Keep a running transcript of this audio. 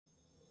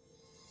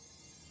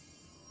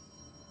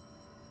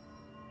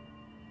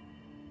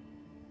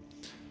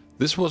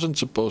This wasn't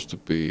supposed to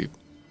be a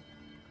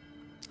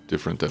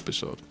different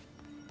episode.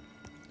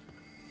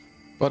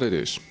 But it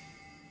is.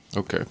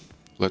 Okay,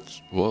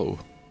 let's... Whoa.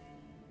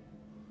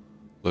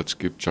 Let's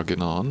keep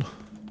chugging on.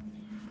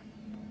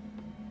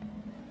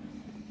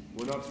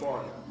 We're not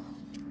far now.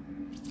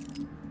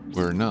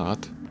 We're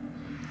not.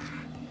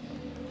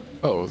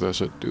 Oh,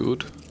 there's a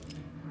dude.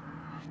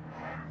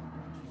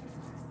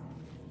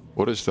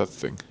 What is that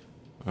thing?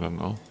 I don't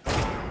know.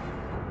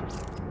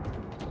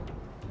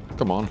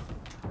 Come on.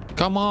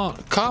 Come on!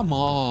 Come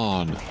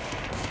on!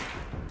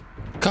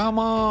 Come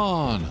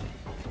on!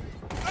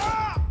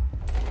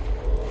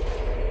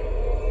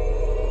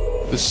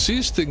 The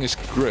seize thing is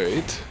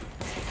great,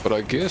 but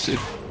I guess it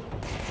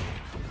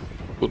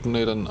would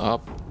need an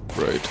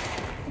upgrade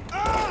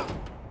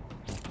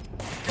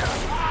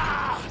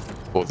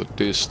for the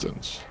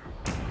distance.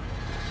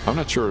 I'm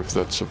not sure if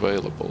that's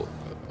available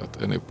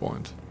at any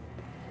point.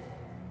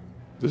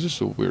 This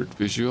is a weird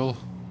visual.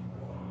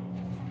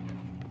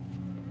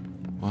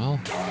 Well.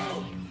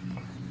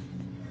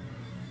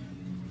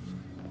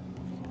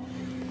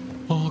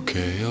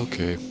 Okay,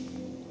 okay.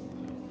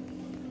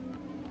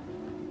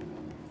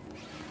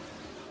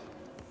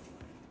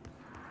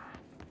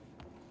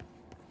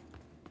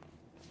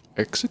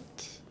 Exit?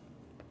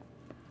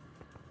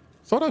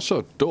 Thought I saw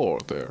a door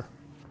there.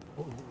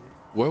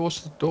 Where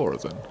was the door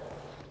then?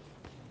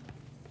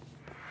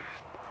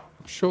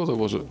 I'm sure there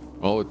was a...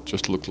 Oh, it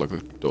just looked like a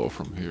door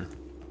from here.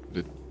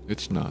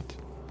 It's not.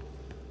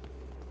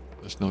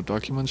 There's no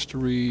documents to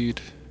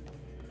read.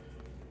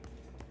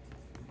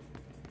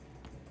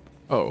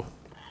 Oh.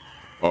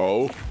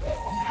 Oh.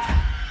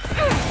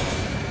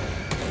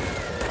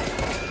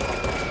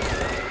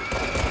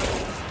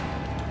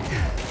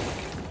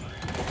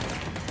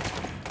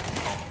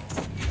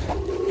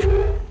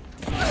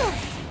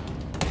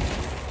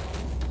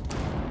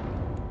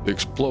 The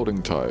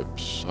exploding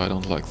types. I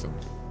don't like them.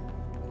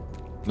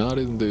 Not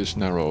in these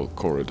narrow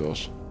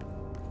corridors.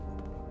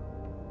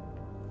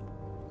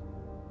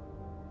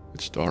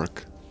 It's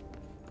dark.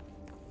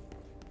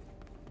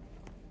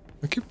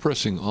 I keep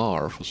pressing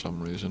R for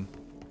some reason.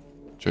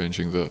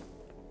 Changing the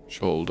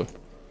shoulder.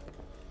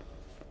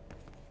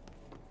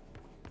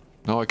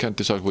 Now I can't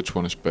decide which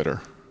one is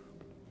better.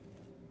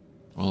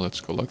 Well,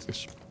 let's go like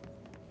this.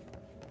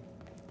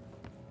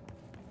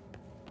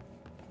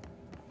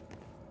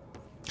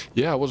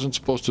 Yeah, I wasn't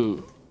supposed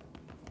to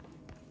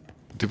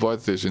divide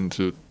this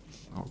into,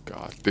 oh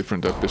god,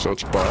 different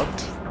episodes,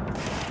 but...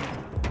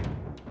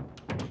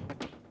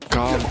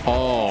 Come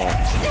on!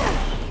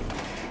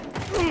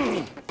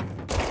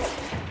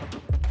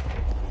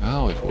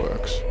 Now it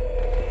works.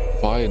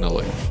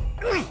 Finally.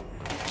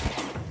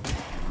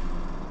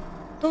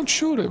 Don't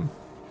shoot him,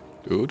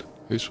 dude.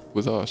 He's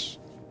with us.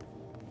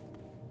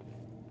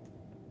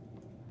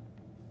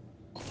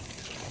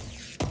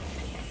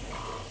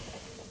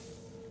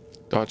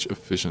 Dodge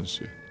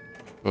efficiency.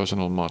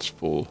 Personal mods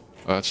full.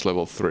 That's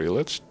level 3.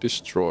 Let's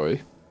destroy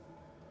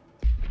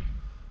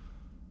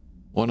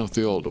one of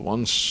the older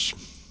ones.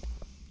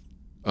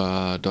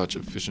 Dodge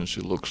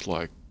efficiency looks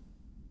like...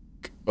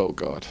 Oh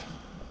god.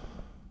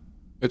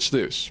 It's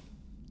this.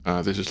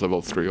 This is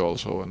level 3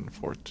 also and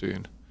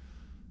 14.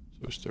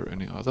 So is there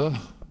any other?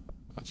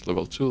 That's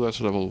level 2, that's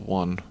level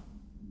 1.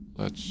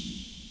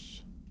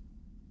 Let's...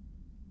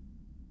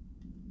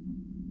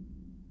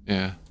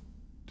 Yeah.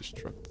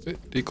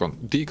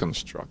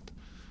 Deconstruct.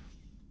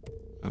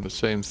 And the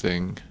same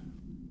thing.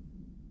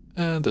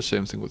 And the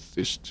same thing with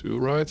this too,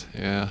 right?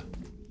 Yeah.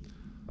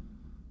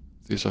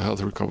 These are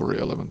health recovery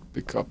element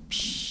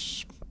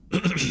pickups.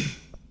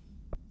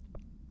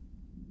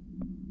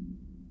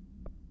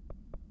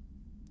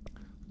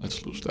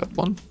 Let's lose that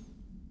one.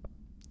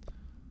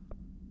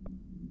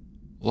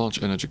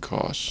 Launch energy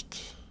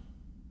cost.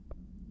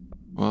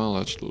 Well,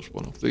 let's lose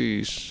one of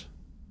these.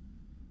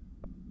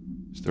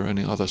 Is there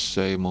any other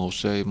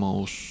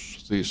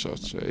same-os? These are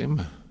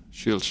same.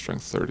 Shield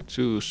strength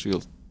 32,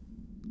 shield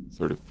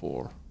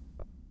 34.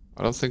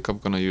 I don't think I'm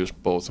gonna use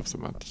both of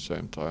them at the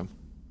same time.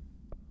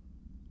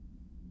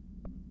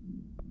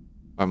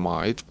 I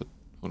might, but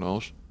who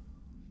knows.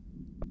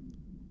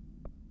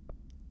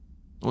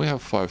 We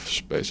have 5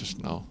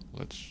 spaces now.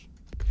 Let's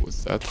go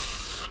with that.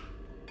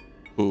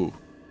 Ooh,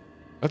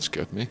 that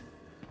scared me.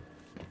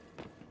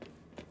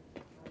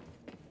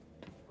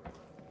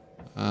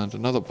 And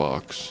another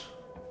box.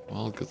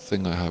 Well, good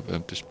thing I have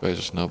empty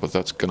spaces now, but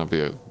that's gonna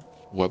be a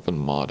weapon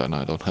mod and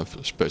I don't have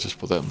spaces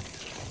for them.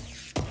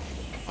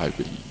 I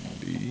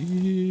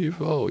believe...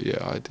 Oh yeah,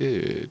 I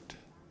did.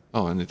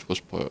 Oh, and it was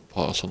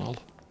personal.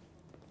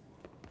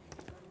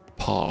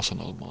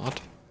 Personal mod.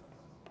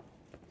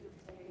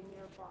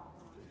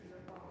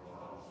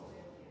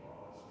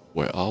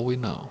 Where are we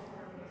now?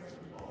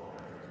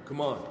 Come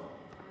on.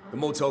 The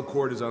motel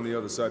court is on the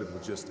other side of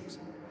logistics.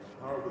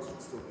 Power of this would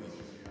still be.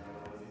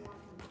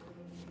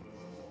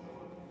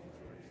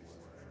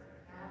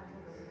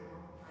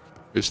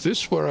 Is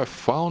this where I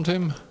found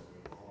him?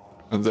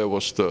 And there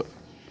was the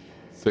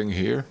thing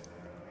here?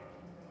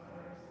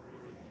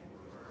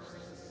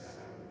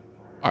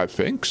 I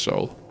think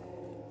so.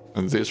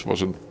 And this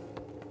wasn't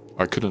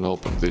I couldn't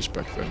open this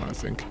back then, I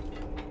think.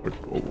 But,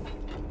 oh.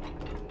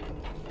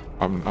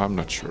 I'm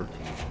not sure.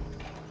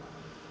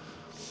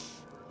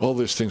 All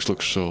these things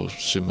look so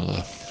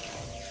similar.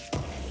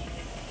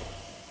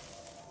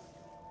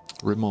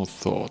 Remote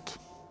thought.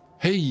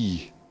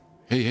 Hey!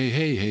 Hey, hey,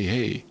 hey, hey,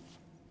 hey!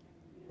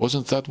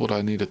 Wasn't that what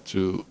I needed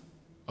to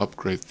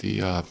upgrade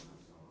the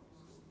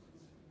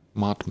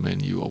mod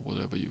menu or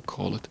whatever you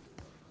call it?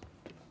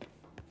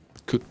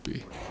 Could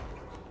be.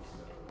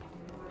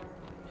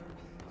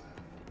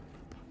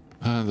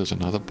 And there's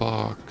another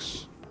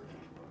box.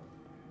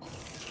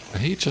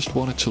 And he just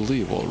wanted to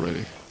leave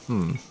already.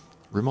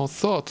 Remote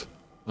thought.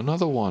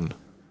 Another one.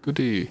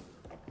 Goodie.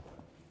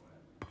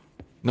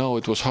 No,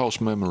 it was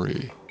house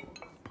memory.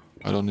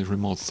 I don't need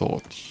remote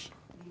thoughts.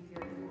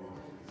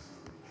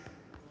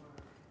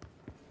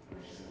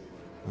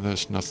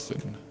 There's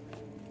nothing.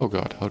 Oh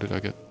god, how did I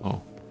get...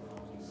 Oh.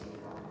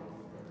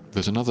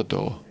 There's another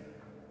door.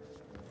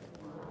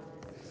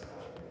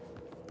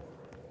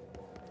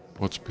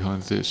 What's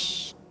behind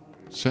this?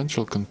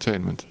 Central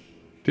containment.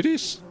 Did he...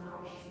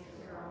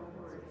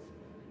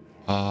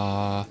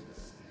 Oh.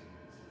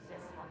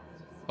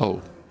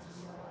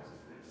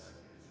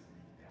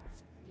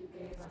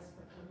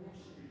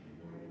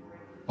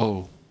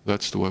 Oh,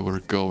 that's the way we're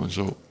going,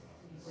 so...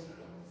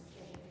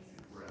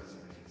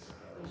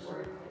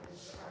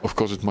 Of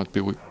course it might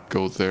be we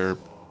go there.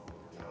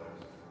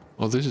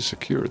 Oh, this is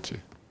security.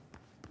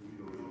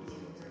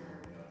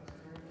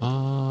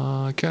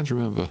 I can't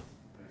remember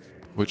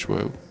which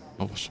way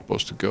I was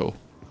supposed to go.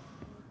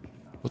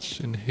 What's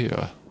in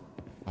here?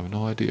 I have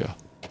no idea.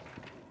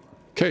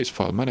 Case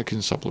file,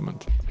 mannequin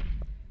supplement.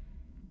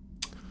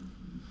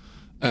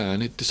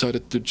 And it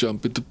decided to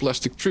jump into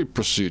plastic tree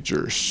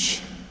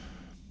procedures.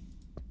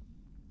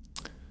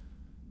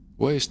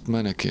 Waste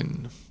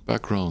mannequin.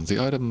 Background. The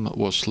item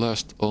was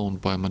last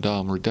owned by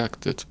Madame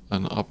Redacted,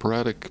 an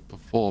operatic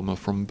performer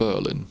from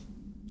Berlin.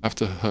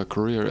 After her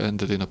career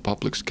ended in a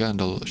public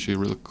scandal, she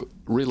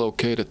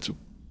relocated to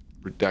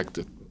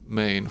Redacted,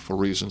 Maine for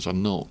reasons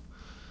unknown.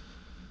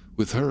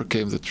 With her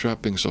came the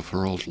trappings of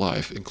her old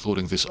life,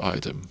 including this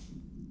item.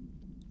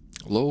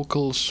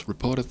 Locals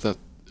reported that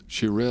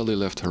she rarely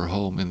left her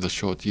home in the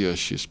short years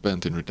she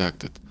spent in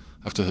Redacted.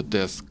 After her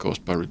death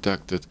caused by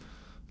Redacted,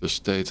 the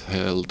state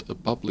held a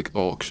public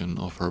auction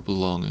of her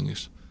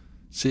belongings,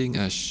 seeing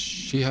as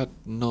she had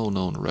no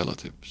known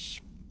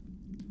relatives.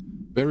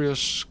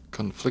 Various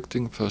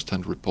conflicting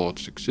first-hand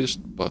reports exist,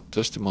 but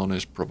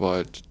testimonies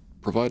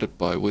provided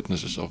by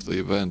witnesses of the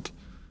event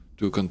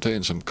do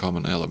contain some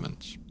common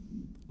elements.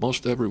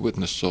 Most every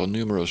witness saw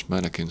numerous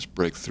mannequins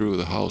break through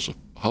the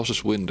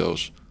house's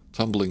windows,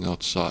 tumbling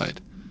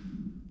outside.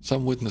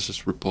 Some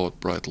witnesses report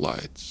bright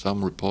lights,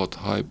 some report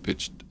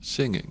high-pitched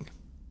singing.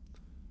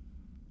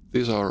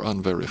 These are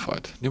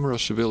unverified.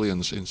 Numerous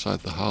civilians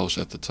inside the house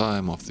at the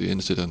time of the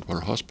incident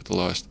were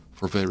hospitalized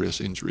for various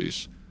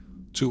injuries.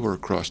 2 were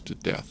crushed to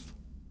death.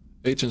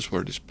 Agents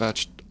were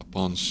dispatched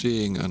upon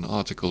seeing an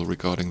article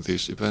regarding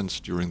these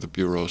events during the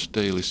Bureau's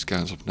daily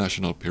scans of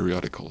national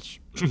periodicals.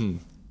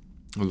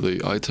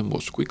 The item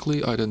was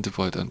quickly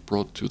identified and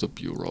brought to the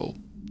Bureau.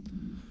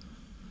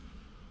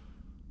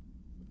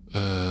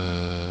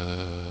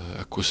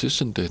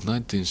 Acquisition date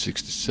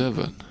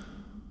 1967.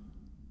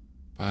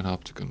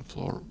 Panopticon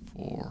floor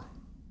 4.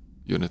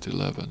 Unit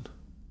 11.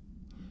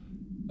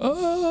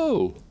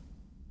 Oh!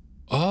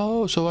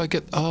 Oh, so I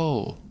get...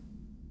 Oh.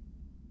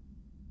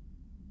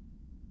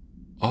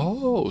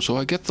 Oh, so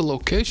I get the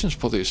locations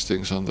for these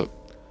things on the...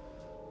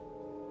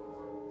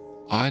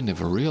 I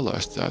never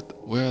realized that.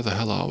 Where the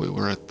hell are we?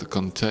 We're at the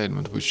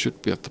containment. We should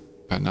be at the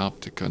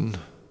Panopticon.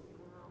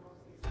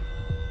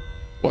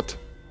 What?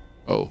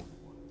 Oh.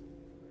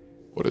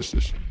 What is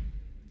this?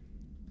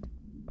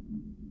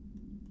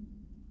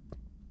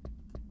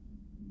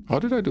 How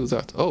did I do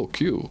that? Oh,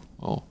 Q.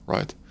 Oh,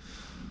 right.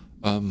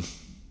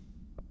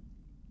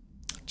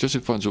 Jesse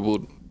finds a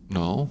wood...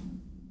 No.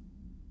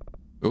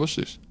 Where was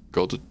this?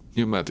 Go to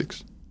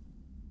pneumatics.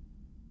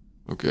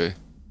 Okay.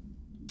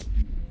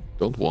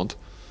 Don't want.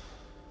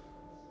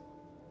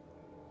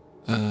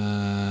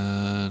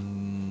 And...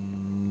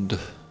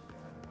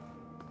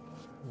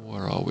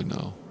 Where are we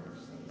now?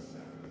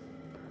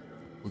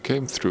 We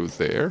came through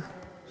there.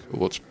 So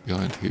what's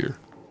behind here?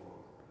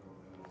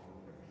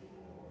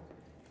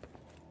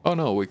 Oh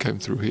no, we came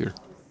through here.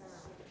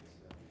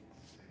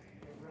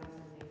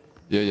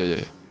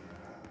 Yeah.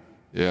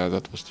 Yeah,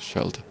 that was the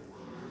shelter.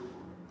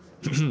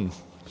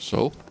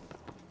 So,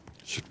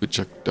 should we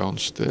check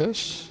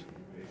downstairs?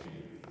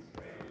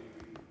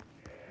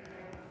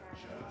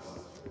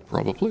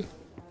 Probably.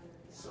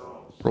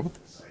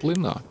 Probably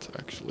not,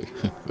 actually.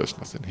 There's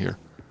nothing here.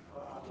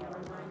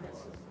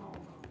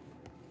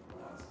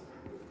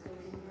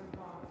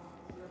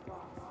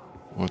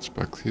 What's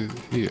back here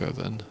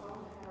then?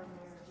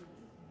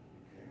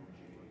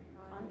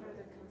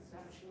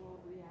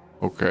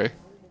 Okay.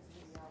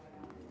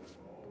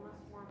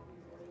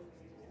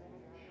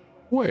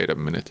 Wait a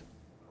minute.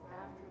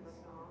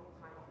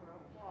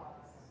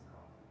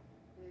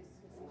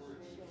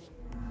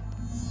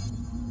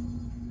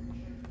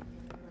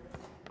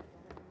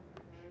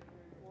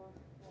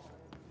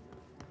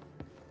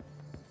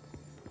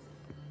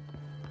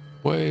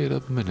 Wait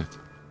a minute.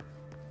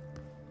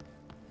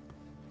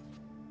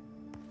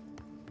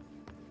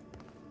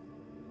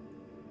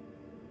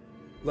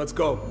 Let's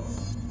go.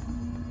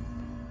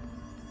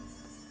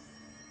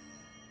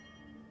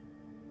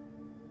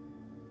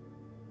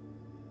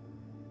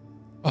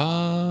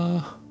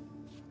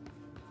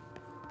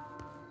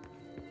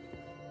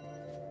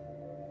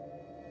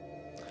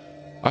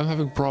 I'm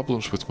having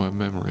problems with my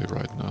memory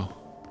right now.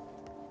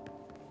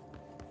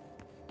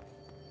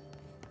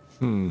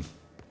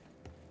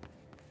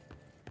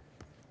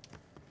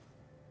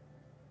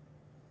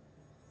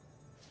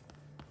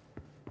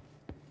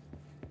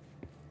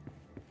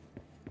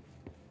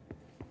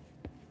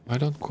 I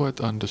don't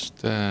quite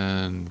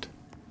understand.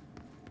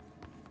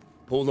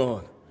 Hold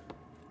on.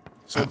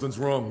 Something's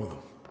wrong with him.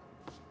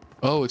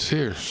 Oh, it's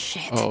here.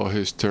 Shit. Oh,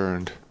 he's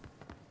turned.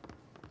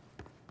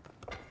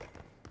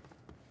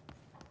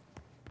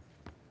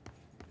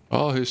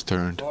 Oh, he's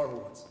turned.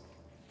 Horowitz.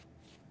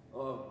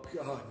 Oh,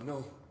 God,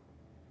 no.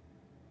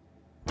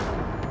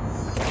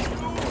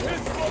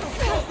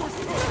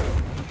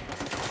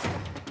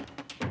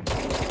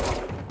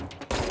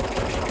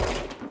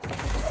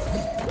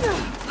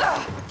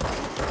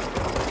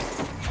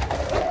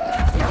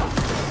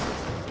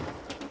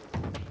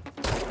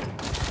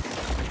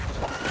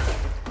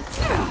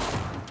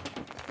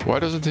 Why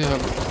doesn't he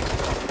have...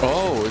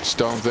 Oh, it's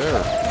down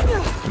there.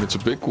 And it's a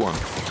big one.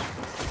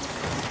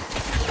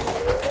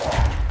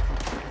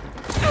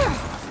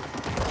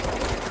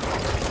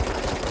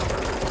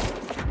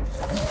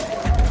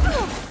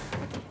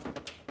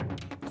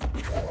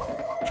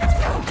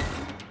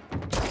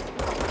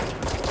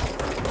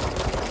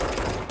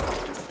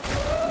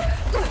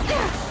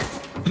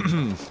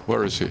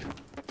 Where is he?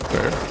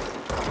 There?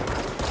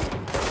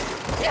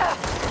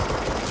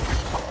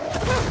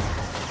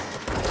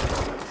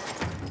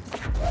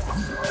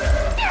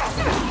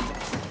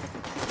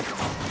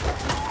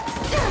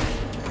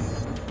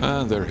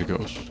 And there he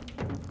goes.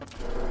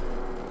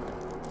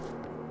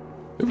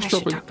 He was I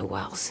should dropping... talk to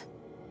Wells.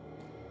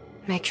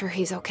 Make sure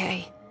he's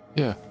okay.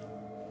 Yeah.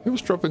 He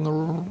was dropping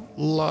a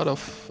lot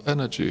of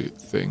energy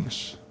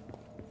things.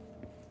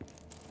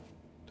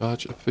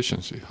 Dodge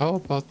efficiency. How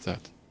about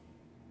that?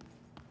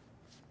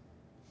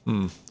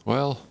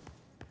 Well...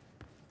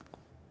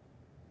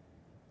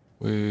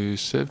 We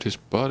saved his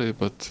body,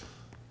 but...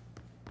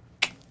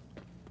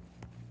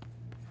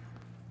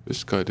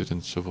 This guy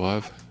didn't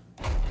survive.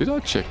 Did I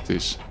check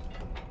this?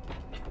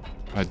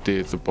 I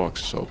did. The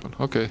box is open.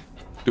 Okay.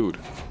 Dude,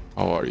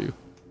 how are you?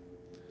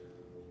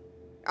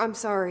 I'm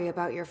sorry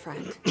about your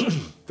friend.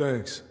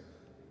 Thanks.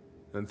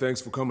 And thanks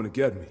for coming to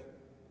get me.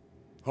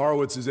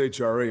 Horowitz's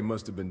HRA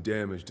must have been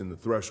damaged in the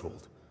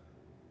threshold.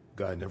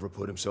 Guy never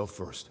put himself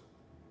first.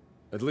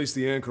 At least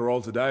the anchor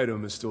altered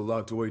item is still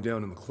locked away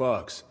down in the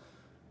clocks.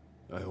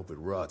 I hope it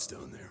rots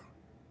down there.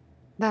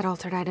 That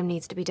altered item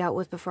needs to be dealt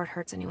with before it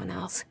hurts anyone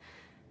else.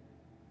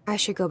 I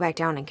should go back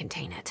down and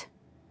contain it.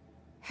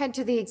 Head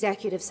to the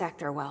executive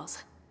sector,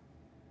 Wells.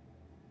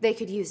 They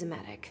could use a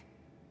medic.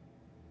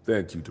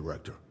 Thank you,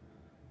 Director.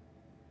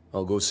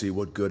 I'll go see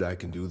what good I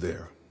can do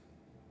there.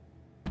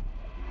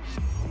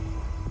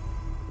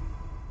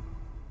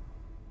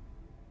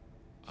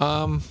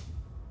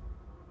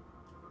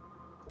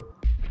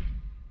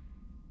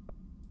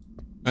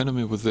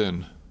 Enemy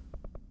within.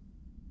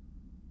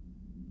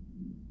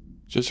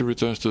 Jesse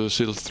returns to the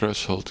sealed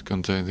threshold to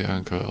contain the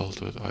anchor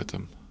altered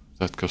item.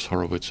 That cost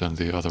Horowitz and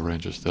the other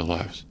rangers their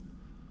lives.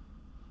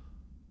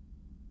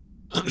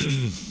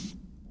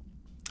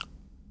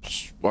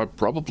 I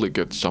probably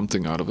get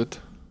something out of it.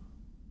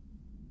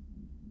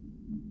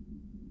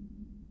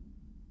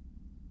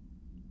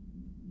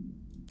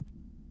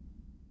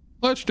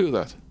 Let's do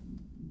that.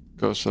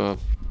 Because, so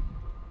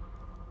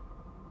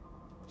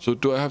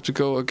do I have to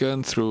go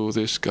again through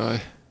this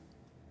guy?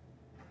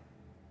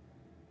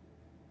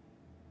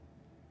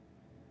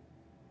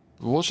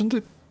 Wasn't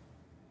it?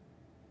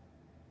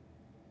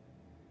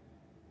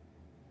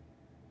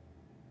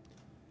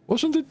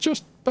 Wasn't it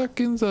just back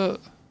in the...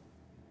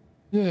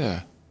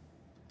 Yeah.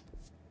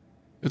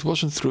 It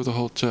wasn't through the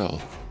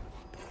hotel.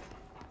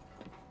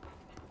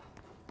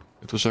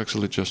 It was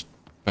actually just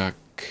back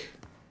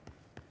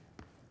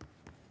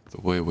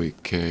the way we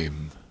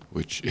came,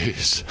 which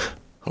is,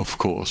 of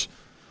course,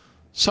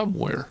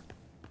 somewhere.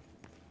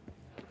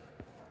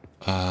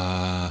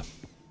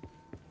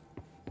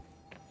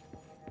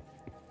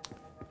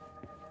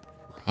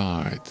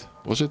 Right.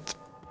 Was it?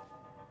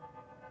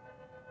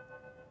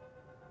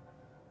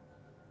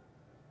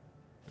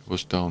 It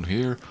was down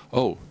here.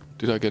 Oh,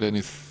 did I get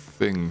any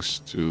things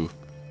to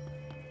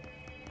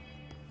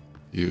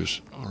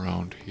use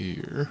around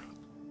here?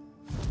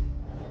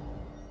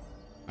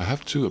 I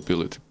have 2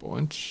 ability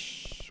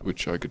points,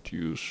 which I could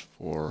use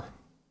for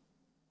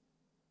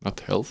not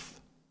health,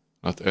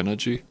 not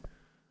energy,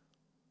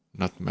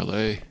 not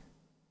melee.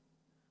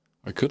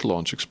 I could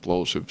launch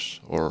explosives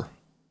or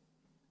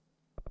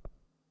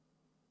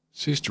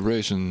seize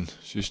duration,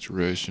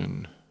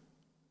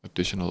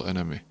 additional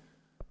enemy.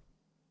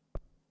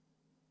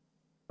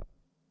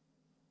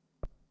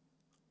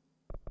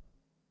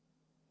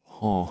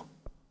 Huh.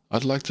 I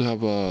I'd like to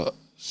have a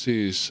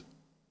seize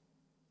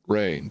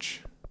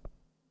range.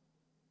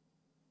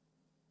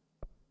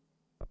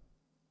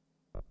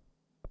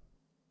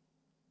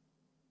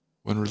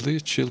 When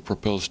released, shield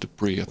propels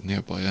debris at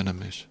nearby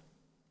enemies.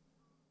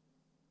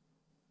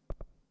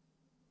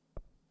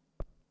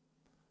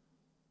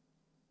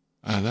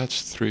 And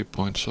that's 3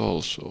 points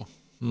also.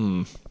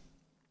 Well,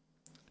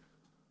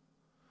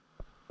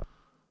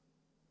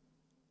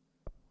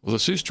 the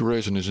siege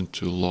duration isn't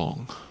too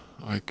long.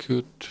 I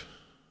could...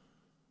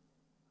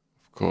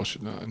 Of course,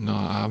 no,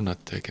 I'm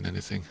not taking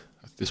anything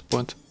at this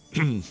point.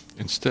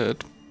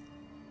 Instead...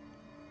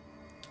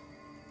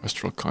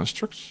 Astral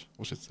constructs?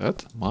 Was it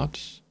that?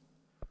 Mods?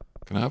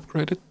 Can I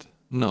upgrade it?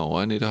 No,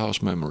 I need a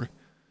house memory.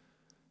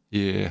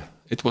 Yeah,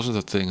 it wasn't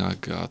a thing I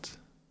got.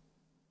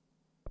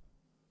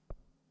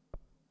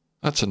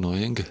 That's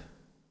annoying.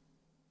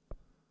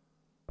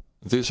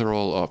 These are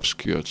all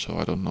obscured, so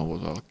I don't know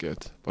what I'll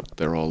get. But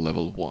they're all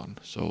level 1,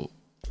 so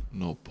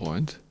no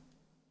point.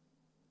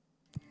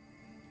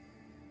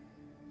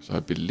 So I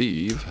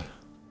believe...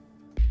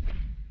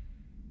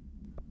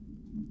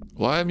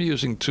 Well, I'm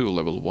using 2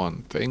 level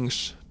 1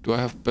 things. Do I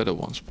have better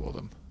ones for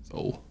them?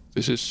 Though,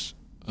 this is...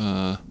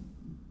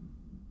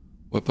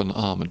 weapon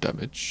armor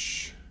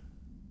damage.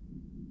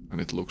 And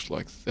it looks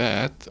like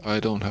that. I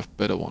don't have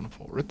better one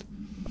for it.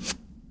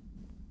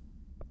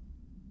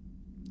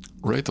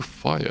 Rate of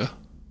fire.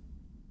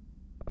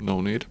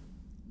 No need.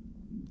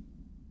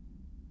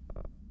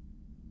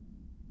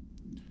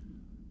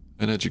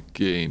 Energy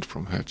gained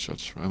from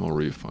headshots. Ammo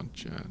refund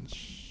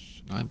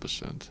chance.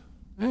 9%.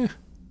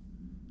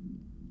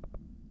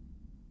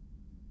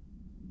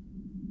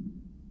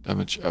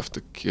 Damage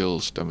after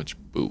kills. Damage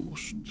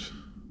boost.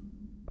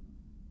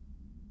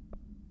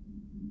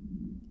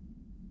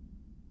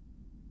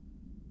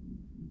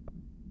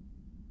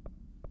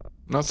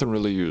 Nothing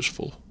really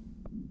useful.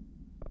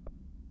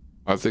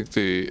 I think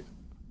the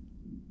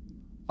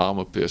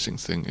armor piercing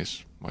thing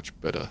is much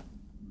better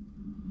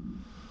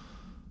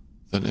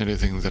than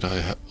anything that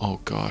I have. Oh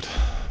god.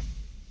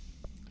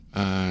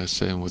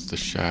 Same with the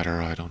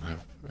shatter, I don't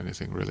have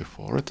anything really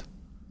for it.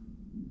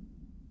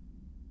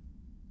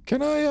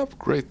 Can I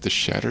upgrade the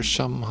shatter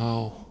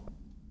somehow?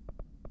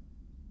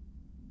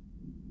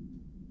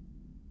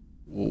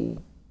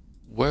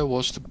 Where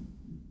was the...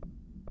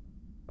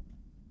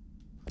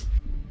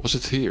 Was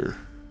it here?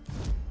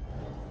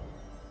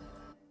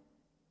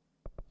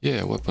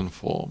 Yeah, weapon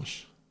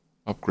forms.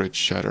 Upgrade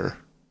shatter.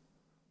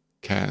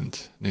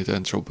 Can't. Need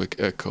entropic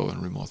echo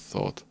and remote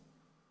thought.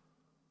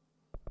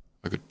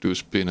 I could do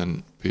spin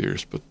and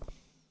pierce, but...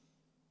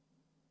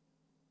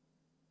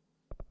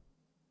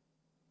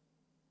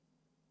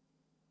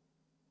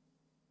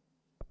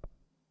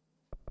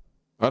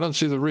 I don't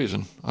see the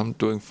reason. I'm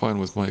doing fine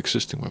with my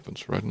existing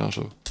weapons right now,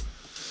 so...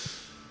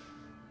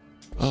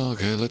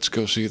 Okay, let's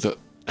go see the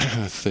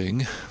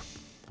thing.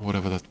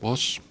 Whatever that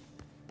was.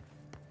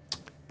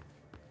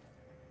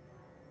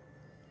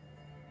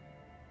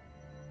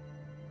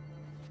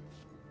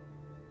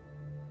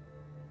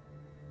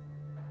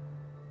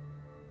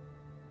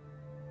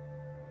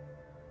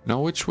 Now,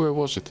 which way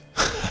was it?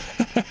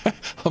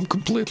 I'm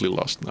completely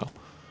lost now.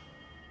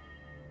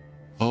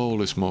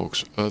 Holy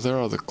smokes. There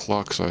are the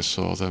clocks. I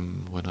saw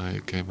them when I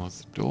came out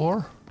the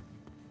door.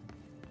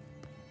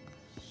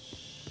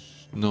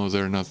 No,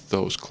 they're not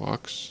those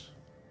clocks.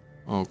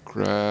 Oh,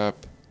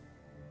 crap.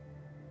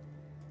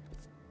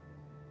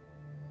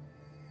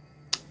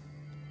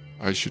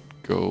 I should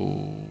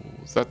go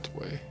that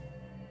way.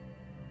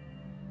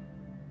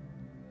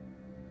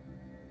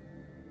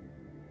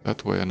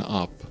 That way and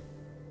up.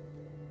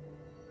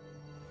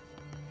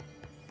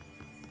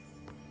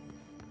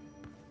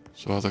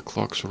 So are the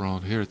clocks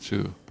around here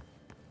too?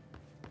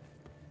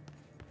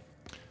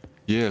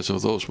 Yeah, so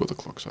those were the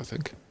clocks, I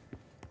think.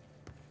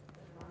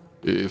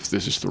 If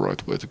this is the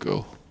right way to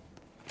go.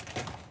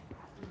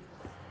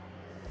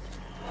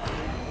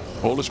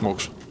 Holy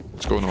smokes,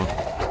 what's going on?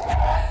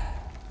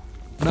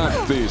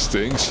 Not these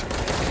things.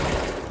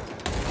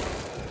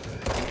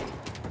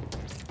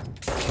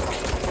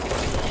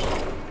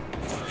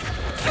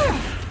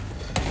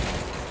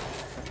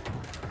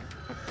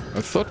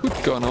 I thought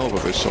we'd gone over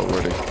this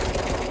already.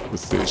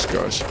 With these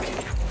guys.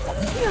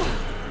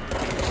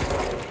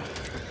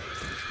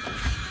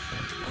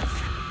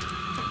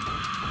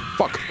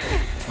 Fuck!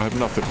 I have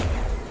nothing.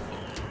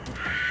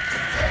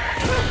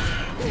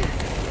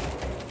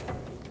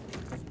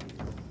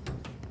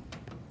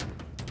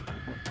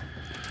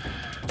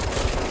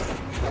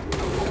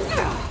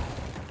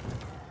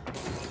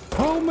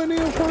 How many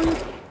are you?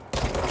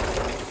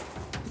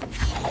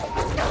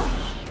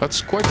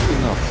 That's quite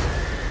enough.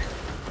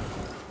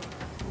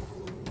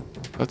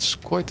 That's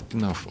quite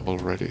enough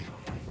already.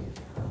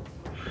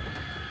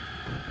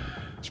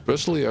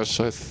 Especially as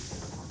I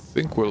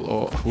think we've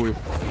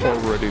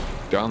already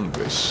done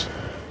this.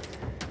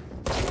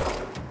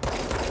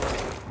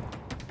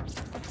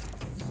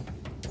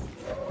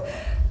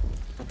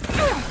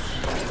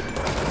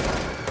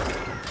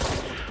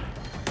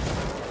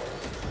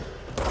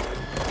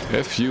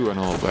 F you and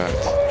all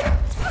that.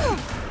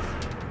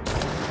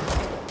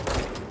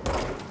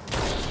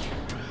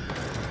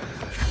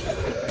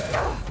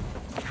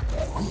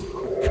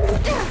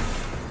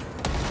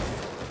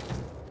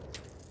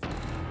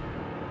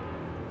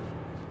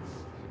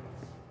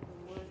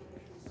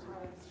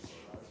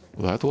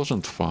 Well, that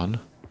wasn't fun.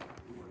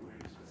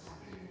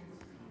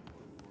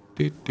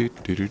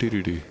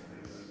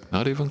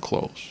 Not even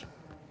close.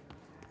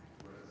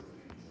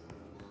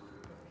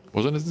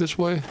 Wasn't it this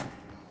way?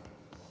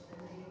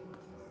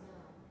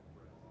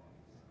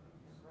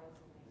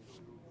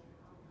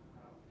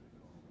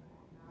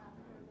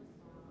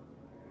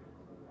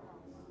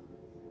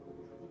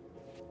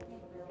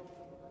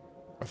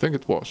 I think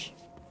it was.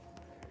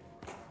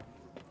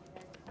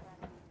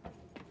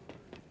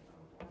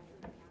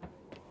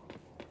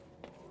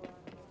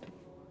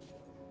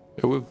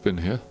 Yeah, we've been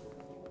here.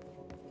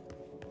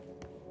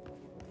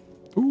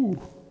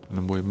 Ooh, and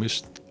then we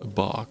missed a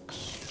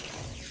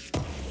box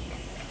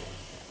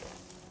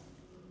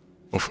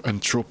of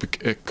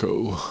entropic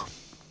echo.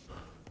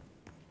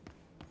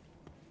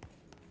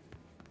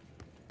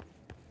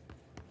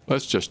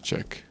 Let's just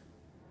check.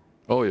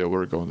 Oh yeah,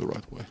 we're going the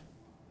right way.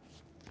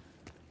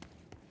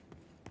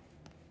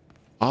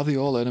 Are the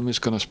all enemies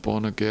gonna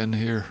spawn again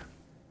here?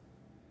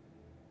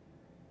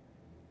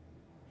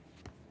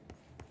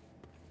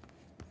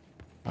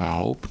 I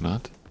hope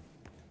not.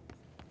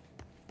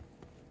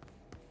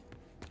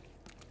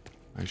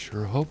 I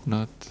sure hope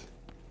not.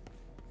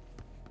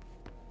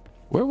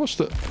 Where was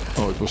the...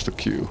 Oh, it was the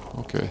queue.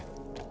 Okay.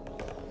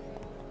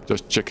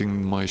 Just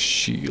checking my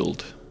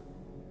shield.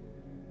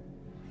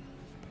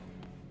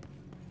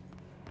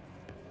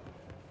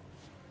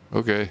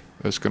 Okay,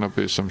 there's gonna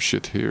be some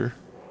shit here.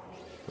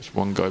 There's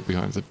one guy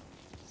behind the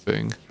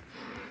thing.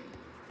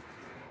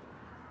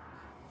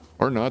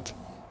 Or not.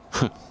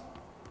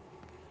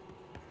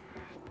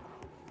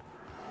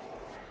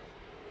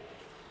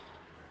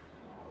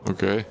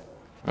 Okay,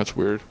 that's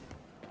weird.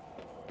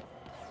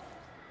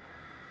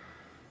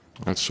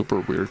 That's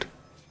super weird.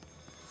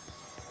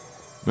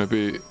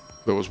 Maybe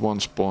there was one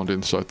spawned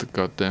inside the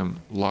goddamn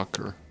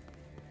locker.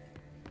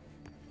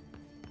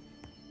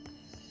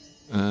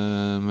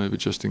 Maybe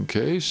just in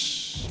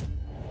case.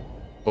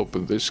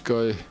 Open this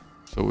guy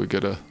so we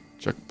get a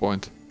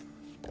checkpoint.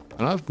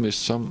 And I've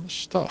missed some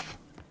stuff.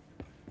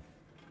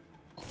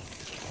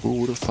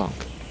 Who would have thunk?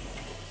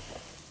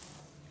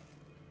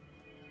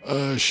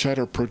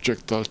 Shatter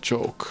projectile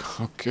choke.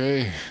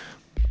 Okay.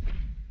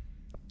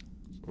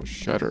 So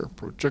shatter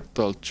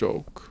projectile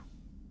choke.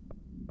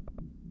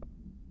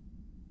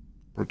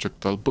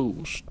 Projectile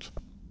boost.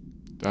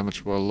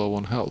 Damage while low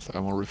on health.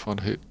 Ammo refund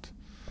hit.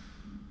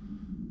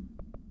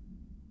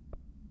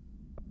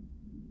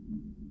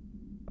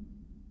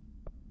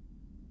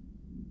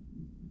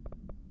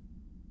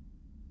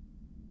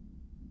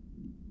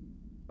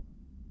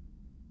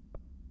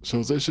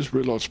 So this is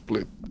reload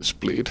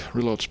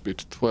reload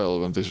speed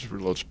 12, and this is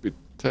reload speed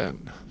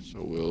 10.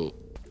 So we'll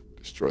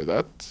destroy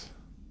that.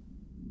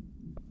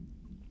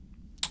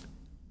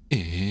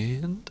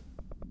 And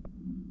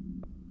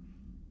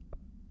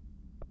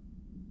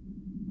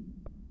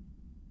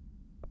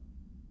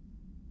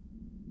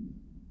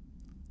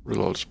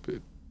reload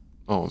speed.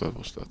 Oh, that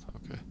was that.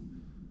 Okay.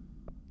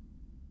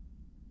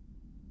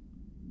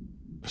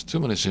 There's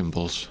too many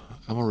symbols.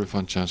 Ammo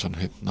refund chance on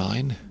hit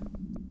 9.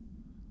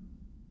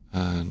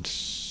 And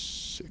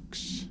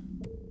 6.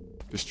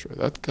 Destroy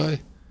that guy.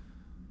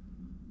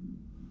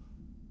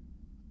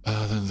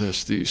 Then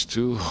there's these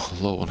two.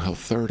 Low on health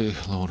 30,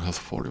 low on health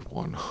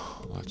 41.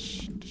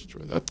 Let's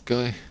destroy that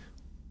guy.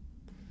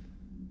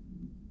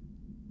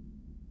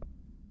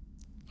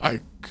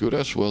 I could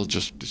as well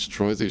just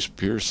destroy these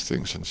pierce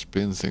things and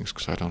spin things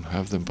because I don't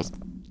have them, but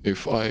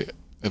if I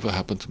ever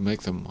happen to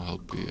make them, I'll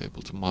be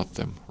able to mod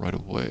them right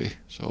away,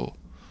 so...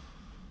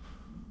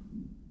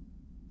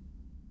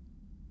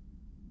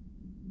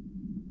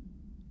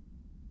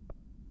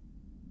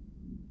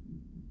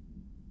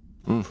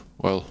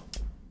 Well,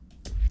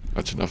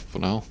 that's enough for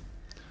now.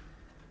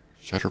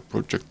 Shatter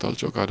projectile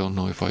choke, I don't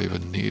know if I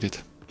even need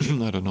it.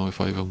 I don't know if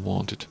I even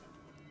want it.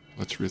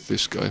 Let's read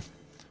this guy.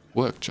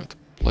 Work chat,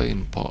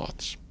 plane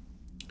parts.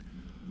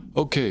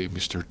 Okay,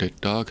 Mr.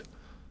 Dead Dog.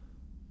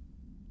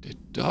 Dead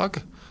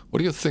Dog? What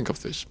do you think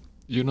of this?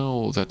 You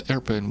know that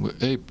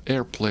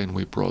airplane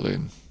we brought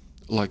in,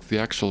 like the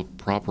actual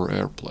proper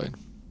airplane.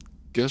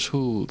 Guess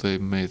who they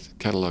made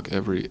catalog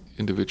every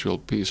individual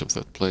piece of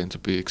that plane to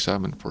be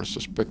examined for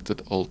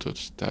suspected altered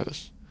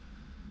status.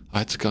 I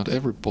had to count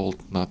every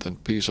bolt, nut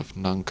and piece of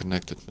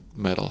non-connected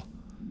metal.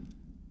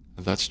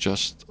 And that's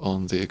just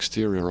on the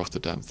exterior of the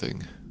damn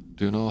thing.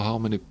 Do you know how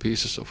many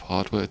pieces of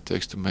hardware it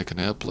takes to make an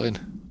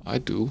airplane? I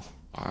do.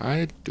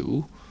 I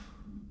do.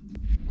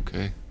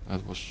 Okay,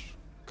 that was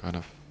kind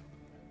of...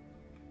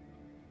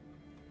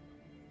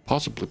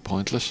 possibly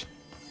pointless.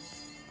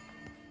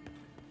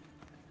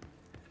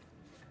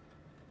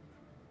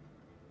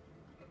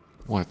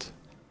 What?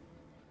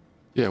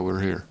 Yeah,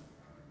 we're here.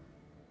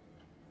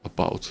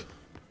 About.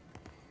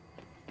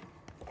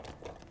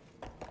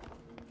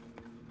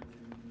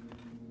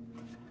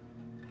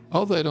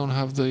 Oh, they don't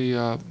have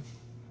the,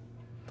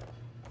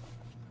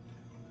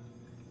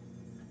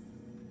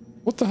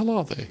 What the hell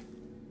are they?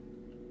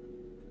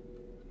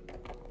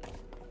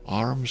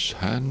 Arms,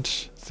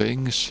 hands,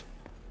 things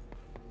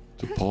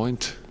to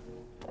point.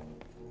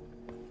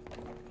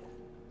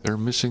 They're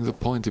missing the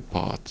pointy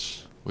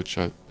parts, which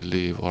I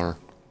believe are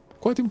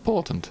quite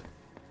important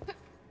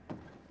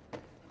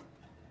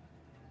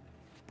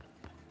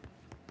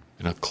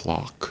in a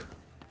clock.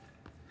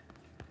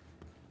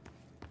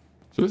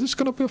 So is this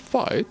gonna be a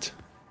fight?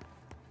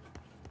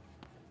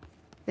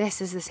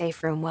 This is the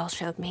safe room Wells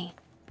showed me.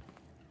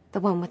 The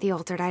one with the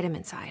altered item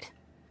inside.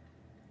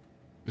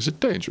 Is it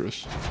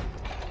dangerous?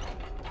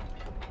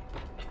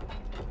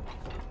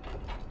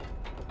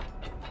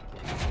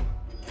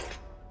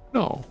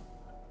 No.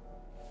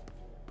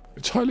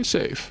 It's highly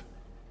safe.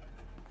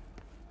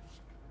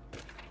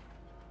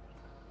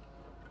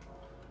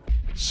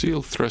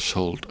 Seal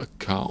Threshold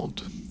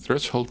Account.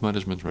 Threshold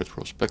Management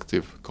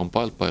Retrospective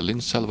compiled by Lynn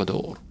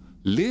Salvador.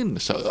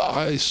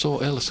 I saw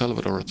El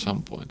Salvador at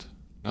some point.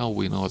 Now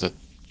we know that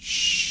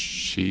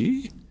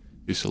she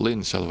is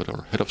Lynn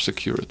Salvador, Head of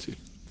Security.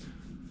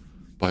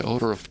 By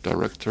order of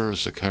Director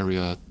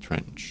Zachariah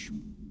Trench.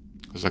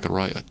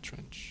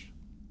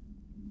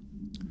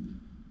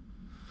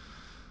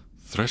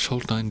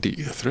 Threshold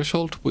 9D.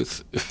 Threshold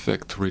with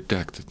effect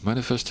redacted.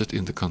 Manifested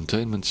in the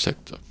containment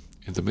sector.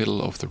 In the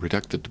middle of the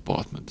redacted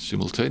department.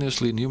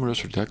 Simultaneously,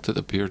 numerous redacted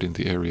appeared in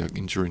the area,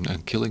 injuring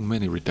and killing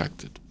many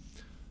redacted.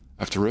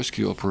 After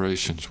rescue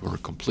operations were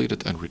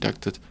completed and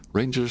redacted,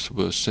 rangers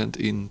were sent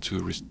in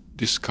to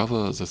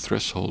discover the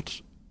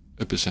threshold's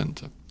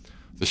epicenter.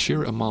 The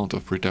sheer amount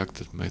of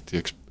redacted made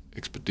the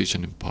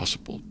expedition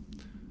impossible.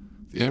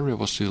 The area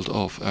was sealed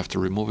off after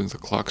removing the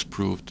clocks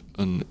proved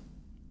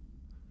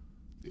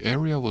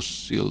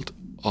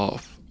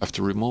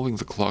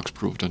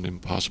an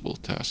impossible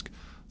task.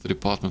 The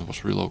department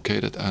was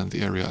relocated and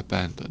the area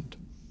abandoned.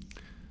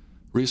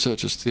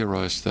 Researchers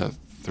theorized that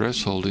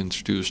Threshold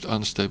introduced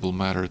unstable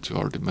matter to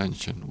our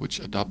dimension, which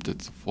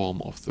adopted the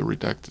form of the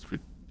redacted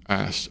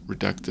as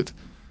redacted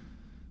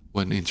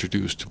when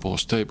introduced to more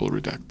stable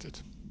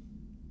redacted.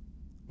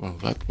 Well,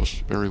 that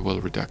was very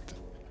well redacted.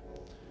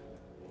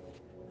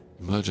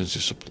 Emergency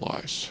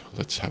supplies.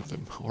 Let's have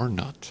them. Or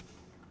not.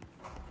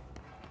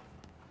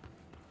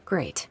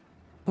 Great.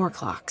 More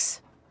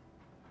clocks.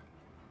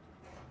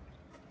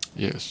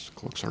 Yes,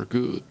 clocks are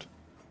good.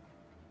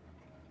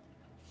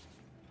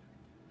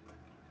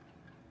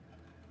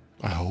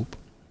 I hope.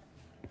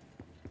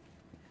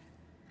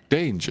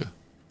 Danger.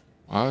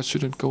 I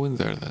shouldn't go in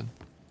there then.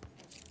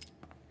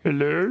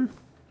 Hello?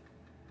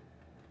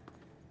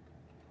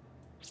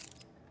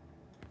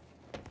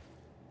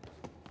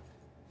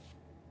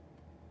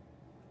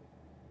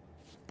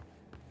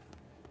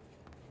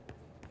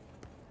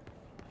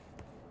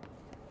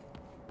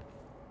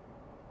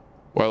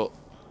 Well,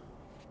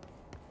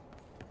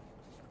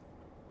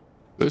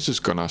 this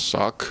is gonna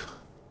suck.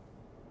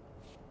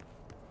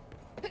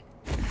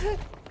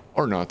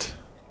 Or not.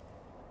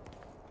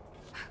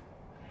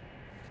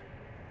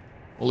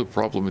 Only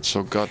problem, it's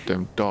so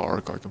goddamn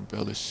dark, I can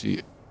barely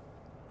see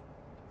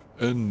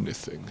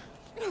anything.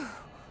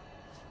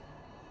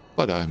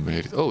 But I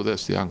made it. Oh,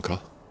 there's the anchor.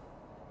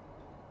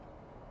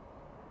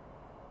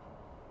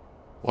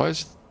 Why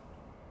is it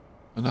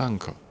an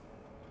anchor?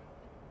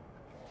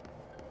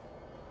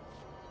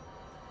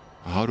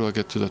 How do I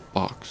get to that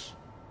box?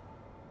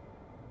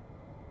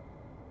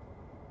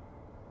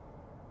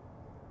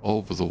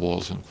 Over the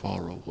walls and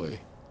far away.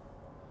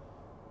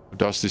 Or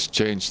does this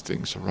change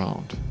things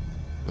around?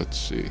 Let's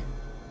see.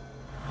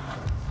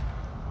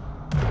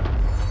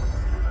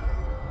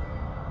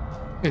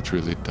 It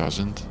really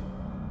doesn't.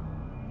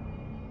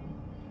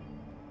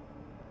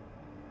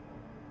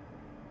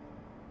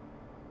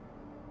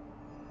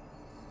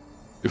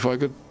 If I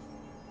could...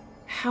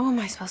 How am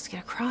I supposed to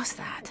get across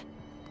that?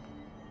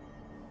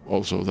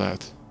 Also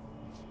that.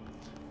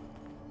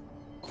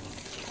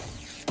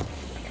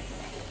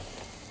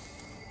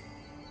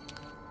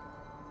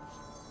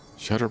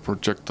 Shatter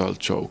projectile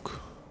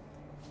choke.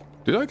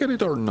 Did I get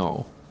it or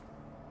no?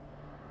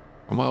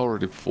 Am I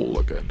already full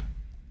again?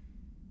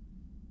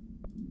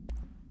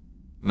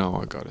 No,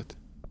 I got it.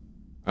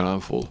 And I'm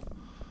full.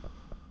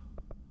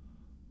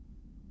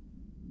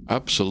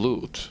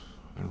 Absolute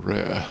and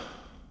rare.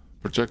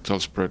 Projectile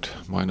spread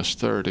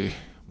 -30,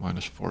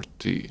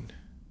 -14.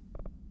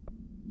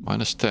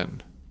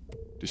 -10.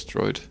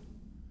 Destroyed.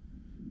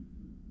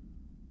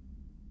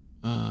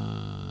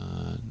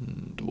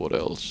 And what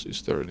else?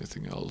 Is there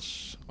anything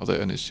else? Are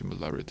there any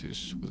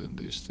similarities within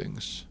these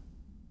things?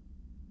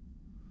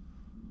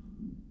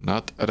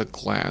 Not at a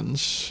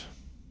glance.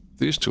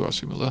 These two are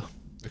similar.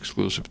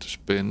 Exclusive to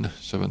spin,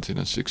 17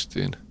 and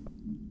 16.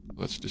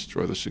 Let's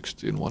destroy the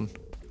 16 one.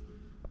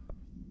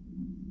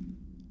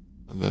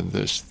 And then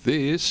there's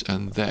this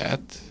and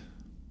that.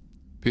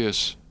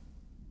 Pierce.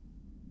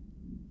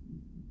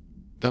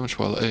 Damage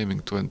while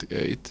aiming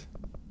 28.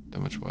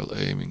 Damage while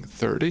aiming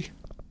 30.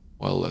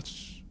 Well,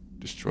 let's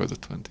destroy the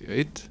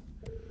 28.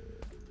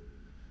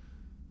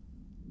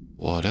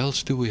 What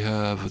else do we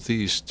have?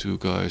 These two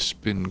guys.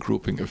 Spin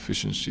grouping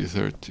efficiency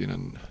 13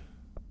 and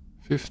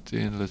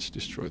 15. Let's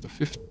destroy the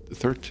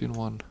 13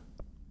 one.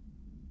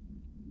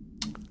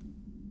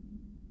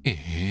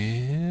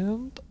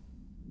 And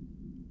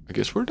I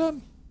guess we're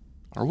done.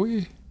 Are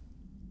we?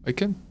 I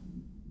can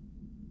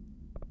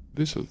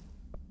These are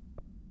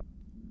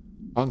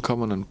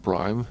uncommon and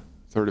prime,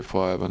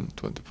 35 and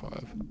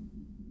 25.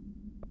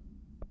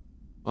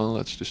 Well,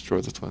 let's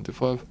destroy the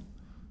 25.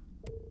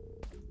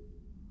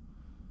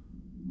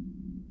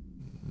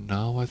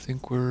 Now I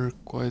think we're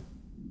quite...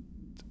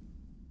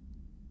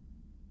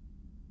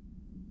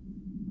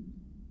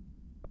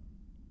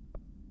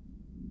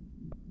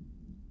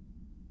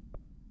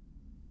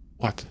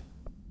 What?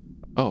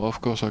 Oh,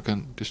 of course I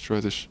can destroy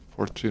this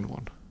 14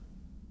 one.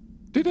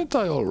 Didn't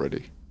I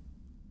already?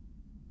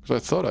 Because I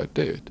thought I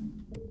did.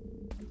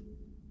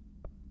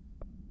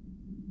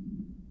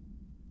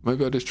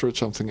 Maybe I destroyed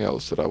something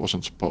else that I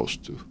wasn't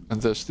supposed to.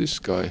 And there's this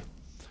guy.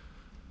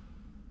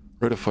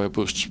 Rate of fire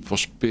boost for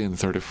spin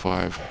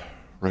 35.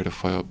 Rate of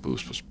fire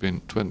boost for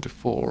spin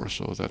 24.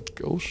 So that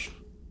goes.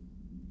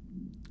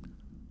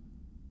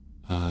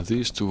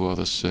 These two are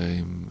the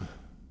same.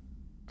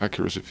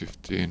 Accuracy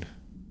 15.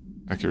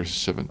 Accuracy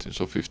 17.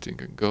 So 15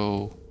 can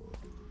go.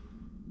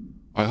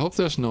 I hope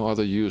there's no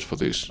other use for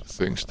these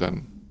things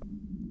than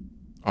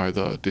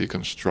either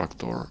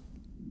deconstruct or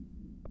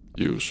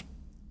use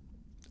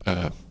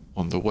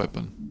on the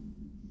weapon.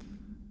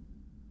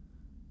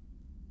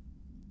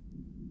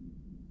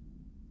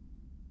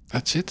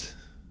 That's it,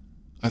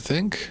 I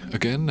think.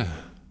 Again, I'm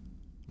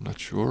not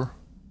sure.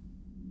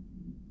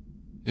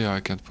 Yeah, I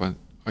can't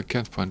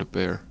find a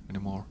bear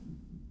anymore.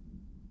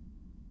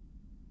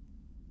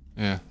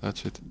 Yeah,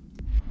 that's it.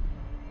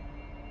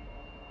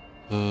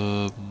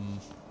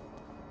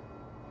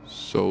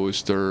 So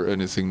is there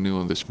anything new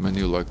on this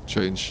menu, like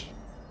change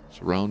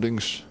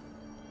surroundings?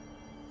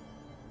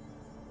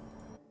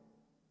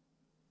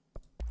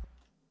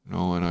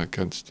 No, and I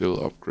can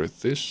still upgrade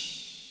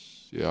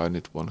this. Yeah, I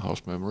need one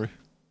house memory.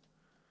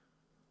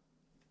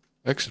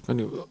 Exit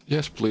menu.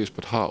 Yes, please,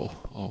 but how?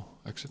 Oh,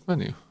 exit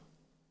menu.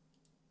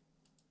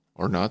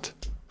 Or not.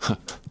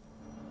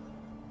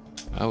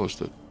 That was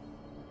the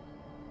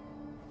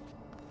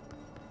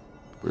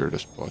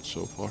weirdest part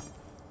so far.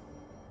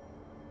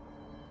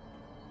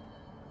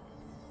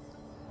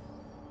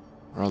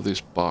 Where are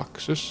these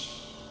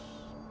boxes?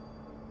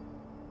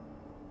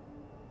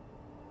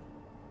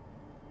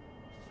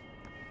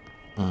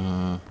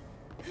 I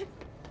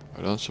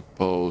don't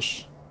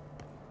suppose.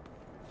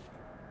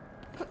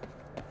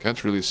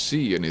 Can't really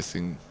see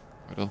anything.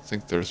 I don't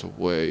think there's a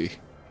way.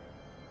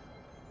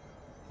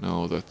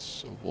 No,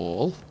 that's a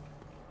wall.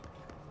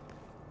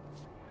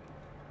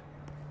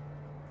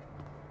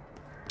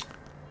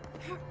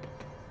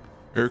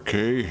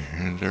 Okay,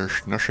 and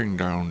there's nothing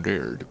down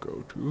there to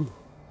go to.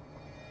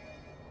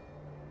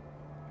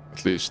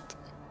 At least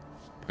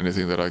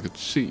anything that I could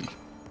see.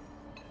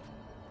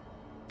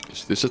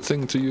 Is this a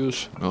thing to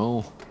use?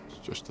 No, it's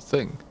just a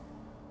thing.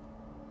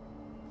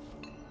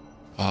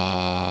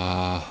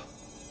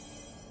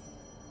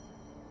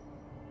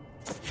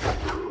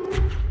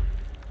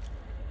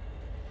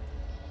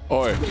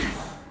 Oi.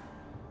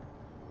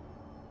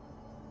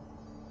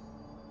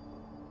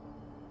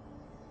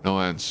 No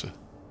answer.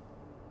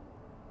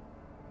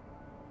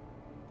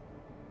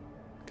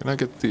 Can I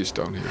get these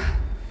down here?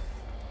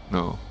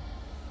 No.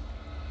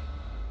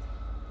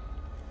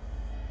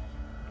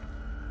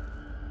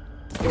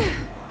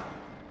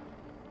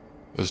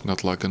 There's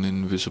not like an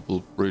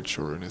invisible bridge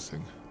or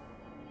anything.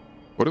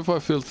 What if I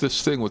filled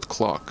this thing with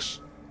clocks?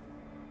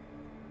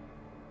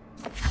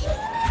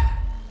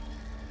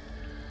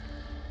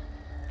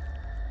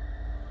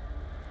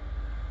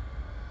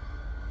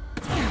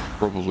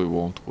 Probably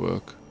won't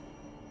work.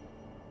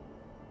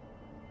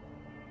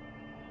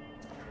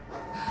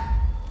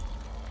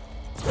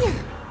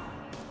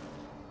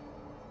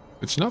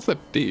 It's not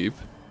that deep.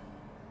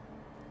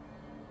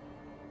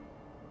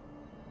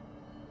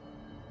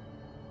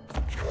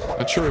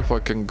 Not sure if I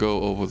can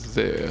go over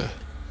there.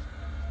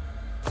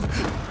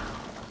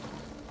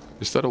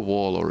 Is that a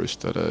wall or is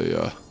that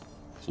a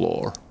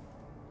floor?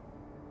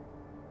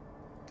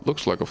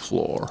 Looks like a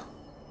floor.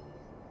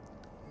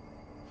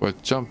 If I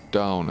jump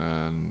down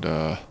and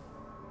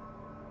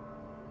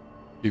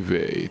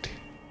evade.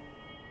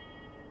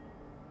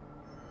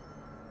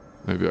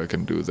 Maybe I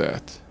can do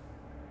that.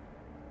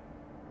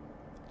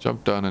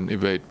 Jump down and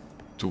evade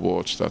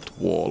towards that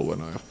wall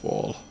when I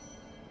fall.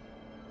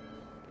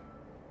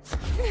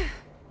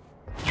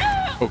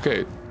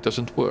 Okay, it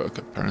doesn't work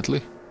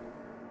apparently.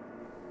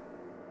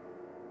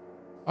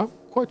 I'm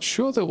quite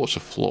sure there was a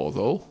floor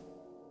though.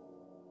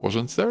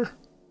 Wasn't there?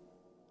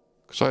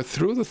 Because I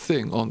threw the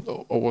thing on,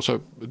 or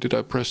did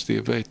I press the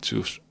evade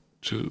too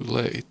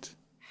late?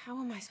 How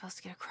am I supposed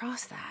to get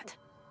across that?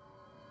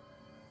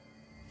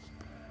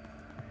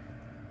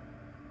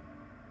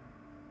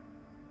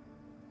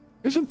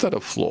 Isn't that a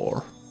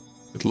floor?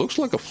 It looks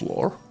like a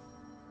floor.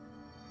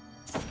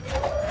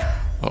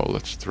 Oh,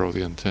 let's throw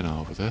the antenna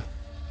over there.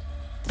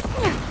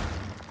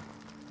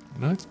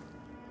 And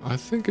I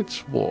think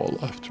it's wall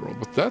after all,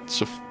 but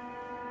that's a...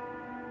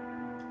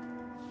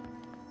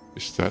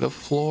 Is that a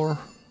floor?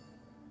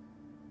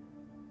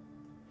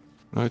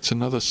 No, it's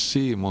another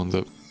seam on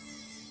the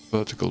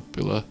vertical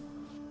pillar.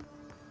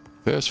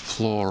 There's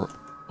floor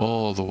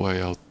all the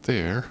way out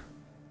there.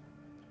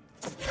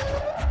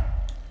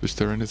 Is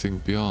there anything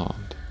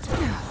beyond?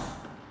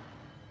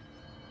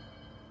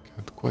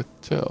 Can't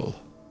quite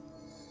tell.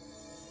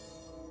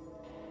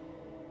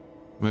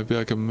 Maybe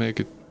I can make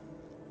it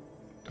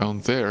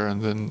down there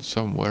and then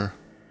somewhere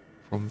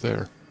from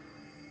there.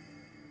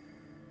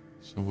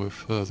 Somewhere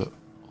further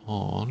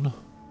on.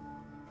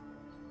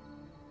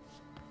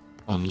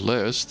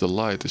 Unless the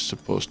light is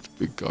supposed to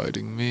be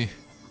guiding me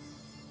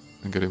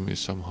and getting me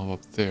somehow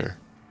up there.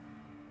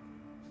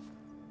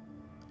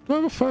 Do I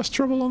have a fast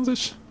travel on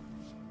this?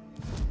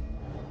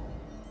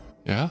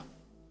 Yeah.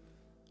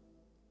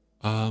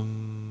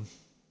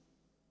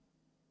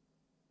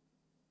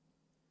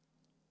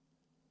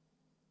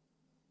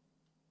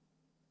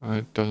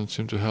 It doesn't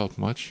seem to help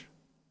much.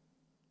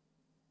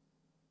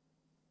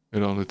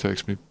 It only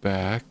takes me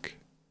back.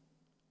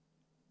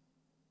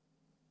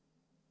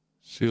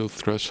 Sealed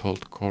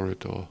threshold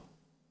corridor.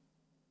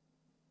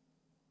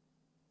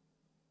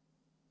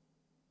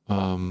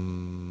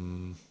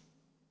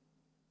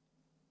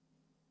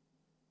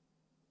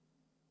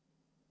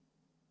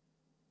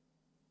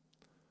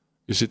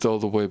 Is it all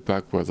the way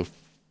back where the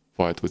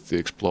fight with the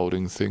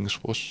exploding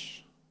things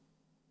was?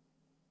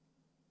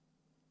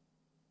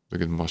 I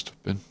think it must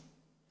have been.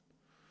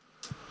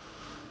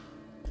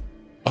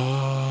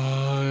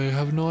 I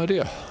have no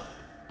idea.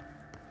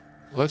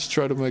 Let's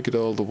try to make it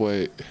all the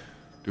way.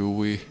 Do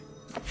we?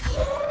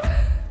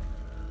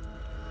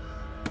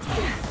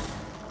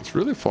 It's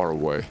really far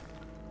away.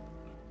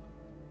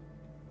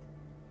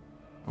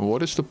 And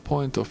what is the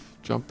point of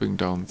jumping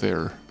down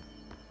there?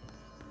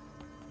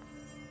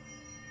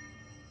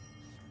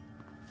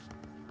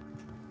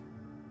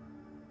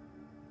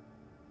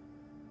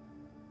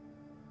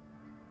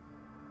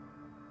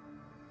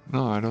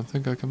 No, I don't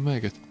think I can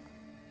make it.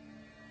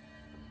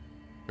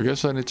 I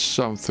guess I need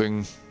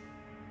something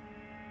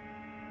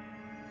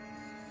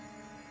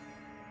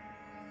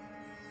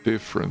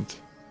different.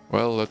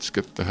 Well, let's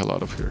get the hell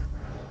out of here.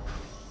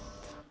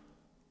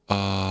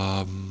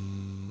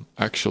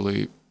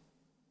 Actually,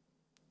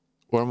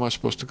 where am I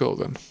supposed to go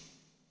then?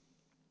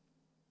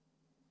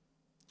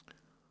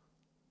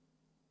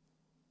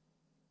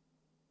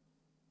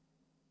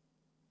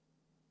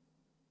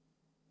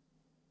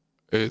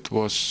 It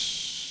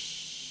was...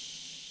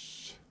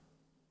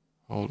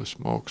 Holy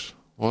smokes.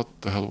 What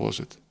the hell was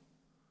it?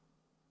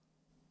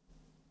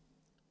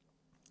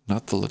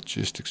 Not the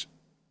logistics.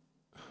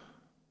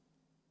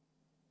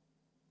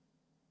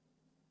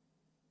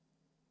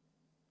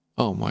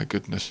 Oh my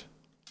goodness.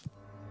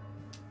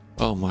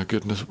 Oh my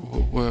goodness.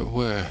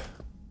 Where?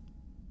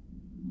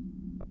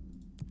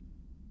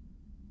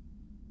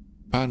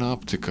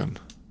 Panopticon.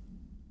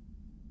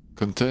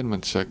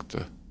 Containment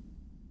sector.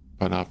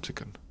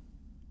 Panopticon.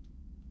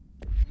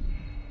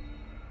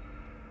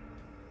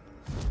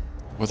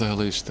 What the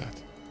hell is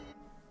that?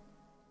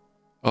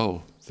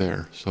 Oh,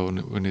 there. So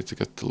we need to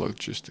get the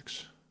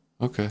logistics.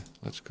 Okay,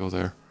 let's go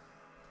there.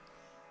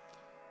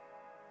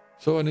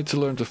 So I need to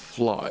learn to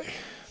fly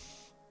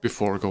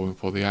before going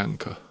for the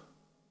anchor,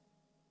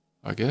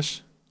 I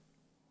guess.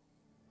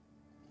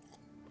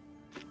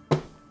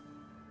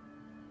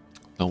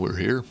 Now we're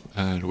here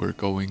and we're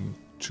going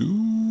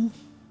to...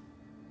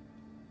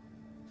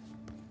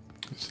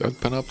 Is that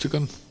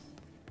Panopticon?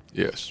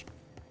 Yes.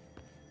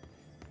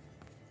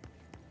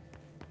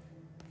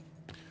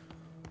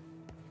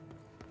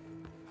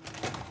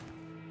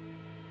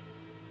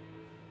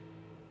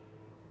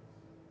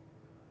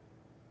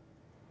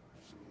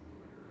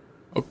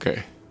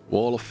 Okay,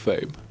 Wall of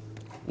Fame,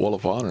 Wall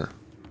of Honor.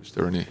 Is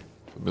there any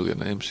familiar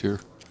names here?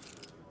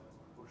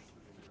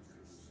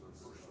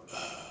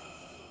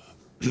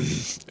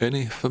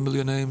 Any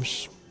familiar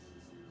names?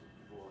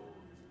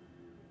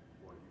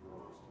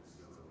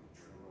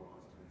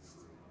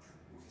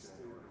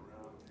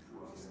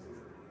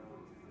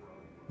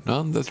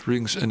 None that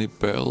rings any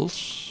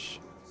bells?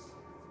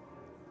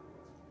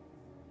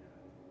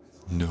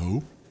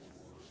 No.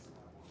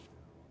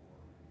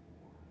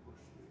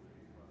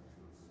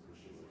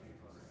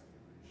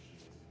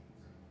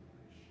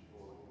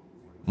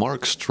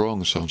 Mark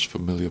Strong sounds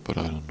familiar, but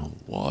I don't know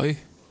why.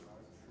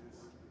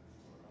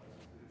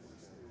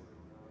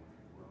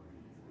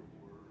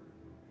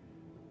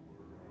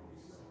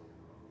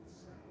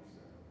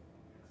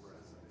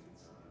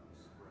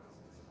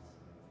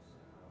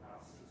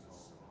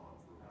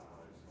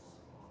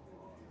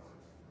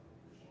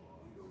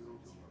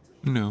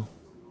 No.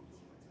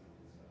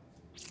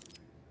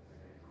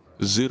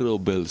 Zero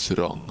bells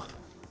wrong.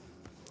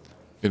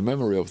 In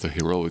memory of the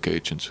heroic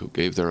agents who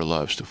gave their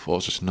lives to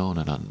forces known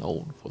and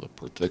unknown for the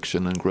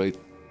protection and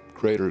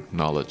greater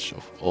knowledge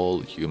of all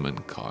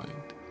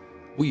humankind,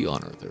 we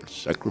honor their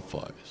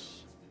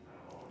sacrifice.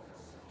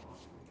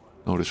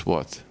 Notice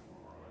what?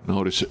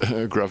 Notice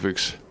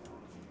graphics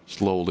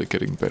slowly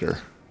getting better.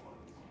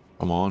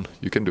 Come on,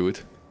 you can do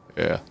it.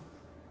 Yeah.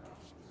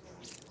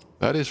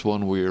 That is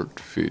one weird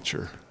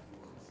feature.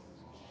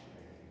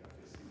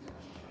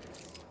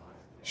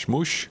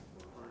 Smoosh,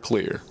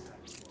 clear.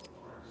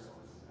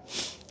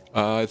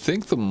 I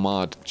think the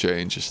mod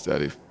changes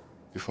that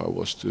if I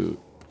was to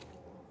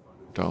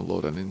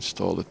download and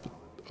install it,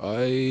 but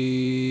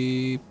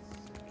I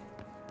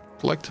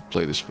like to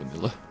play this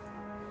vanilla.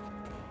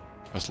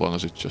 As long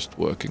as it's just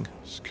working.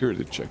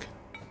 Security check.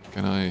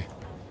 Can I...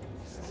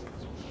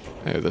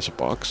 Hey, there's a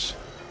box.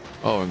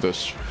 Oh, and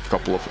there's a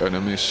couple of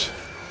enemies.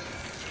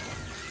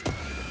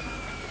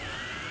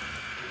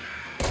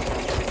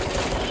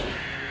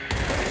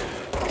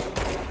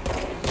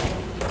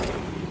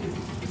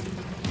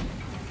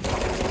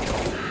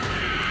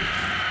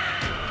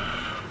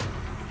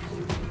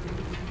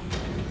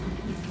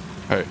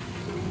 Hey,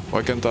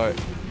 why can't I?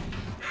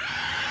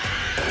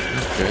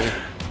 Okay,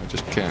 I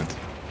just can't.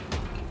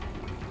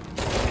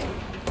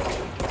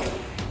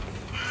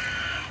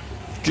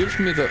 Gives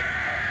me the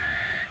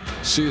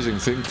seizing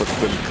thing, but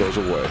then it goes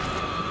away.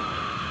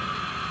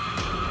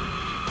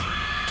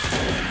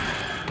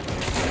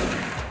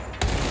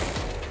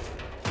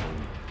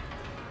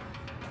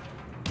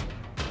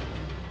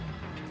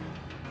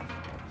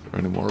 Is there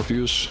any more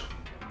views?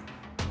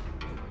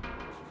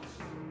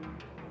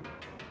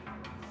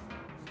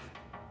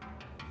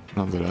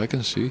 None that I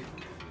can see.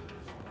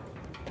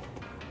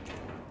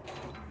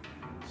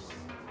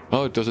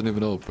 Oh, it doesn't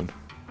even open.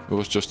 It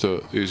was just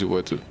an easy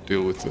way to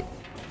deal with the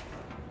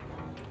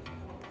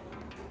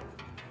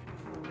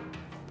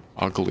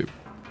ugly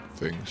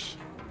things.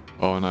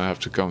 Oh, and I have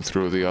to come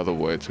through the other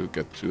way to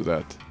get to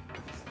that.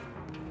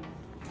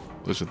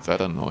 Isn't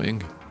that annoying?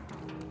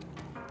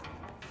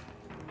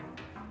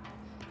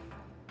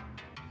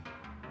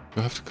 Do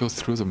I have to go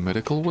through the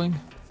medical wing?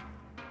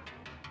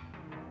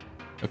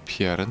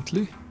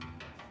 Apparently.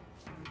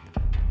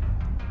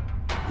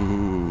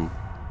 Ooh.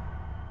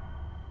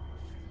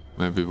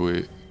 Maybe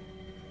we...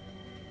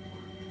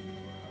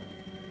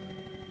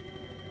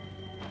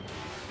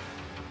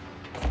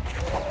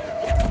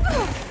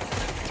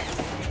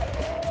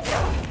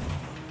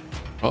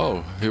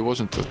 Oh, he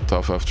wasn't that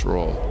tough after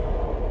all.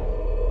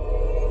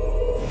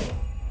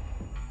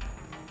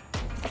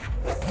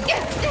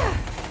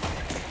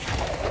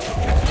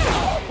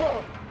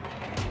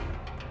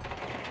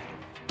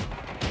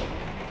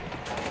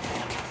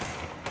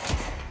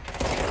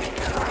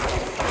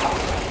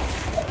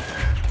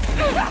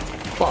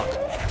 Fuck.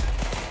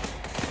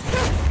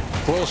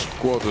 Close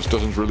quarters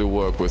doesn't really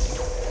work with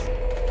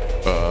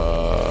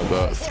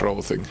the throw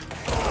thing.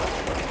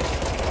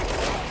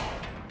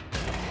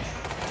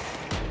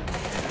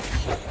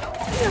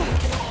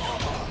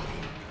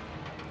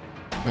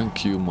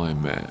 Thank you, my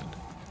man.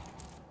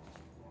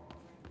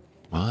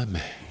 My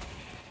man.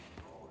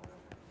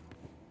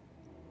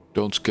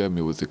 Don't scare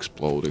me with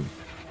exploding.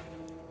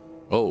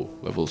 Oh,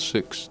 level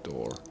 6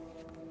 door.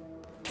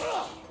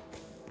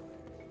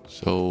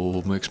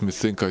 So, makes me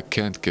think I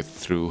can't get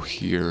through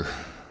here.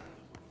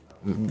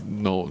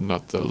 No,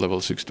 not the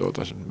level 6 door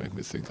doesn't make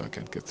me think I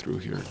can't get through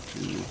here to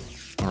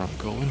where I'm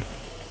going.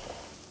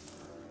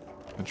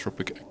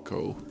 Entropic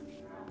Echo.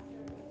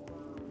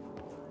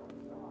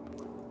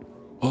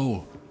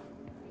 Oh!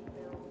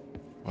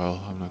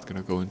 Well, I'm not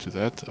gonna go into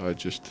that. I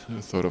just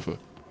thought of a...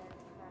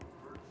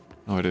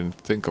 No, I didn't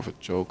think of a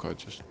joke. I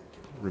just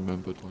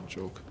remembered one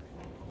joke.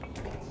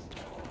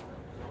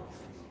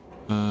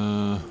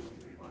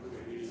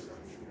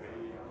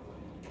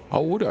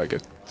 How would I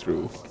get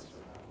through?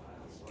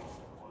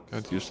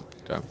 Can't use the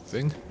damn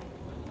thing.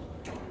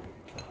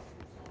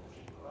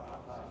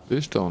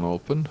 This don't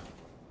open.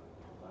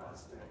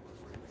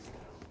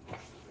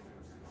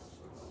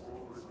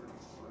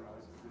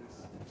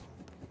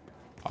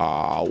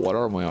 What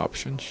are my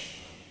options?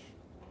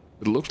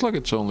 It looks like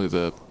it's only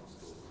the...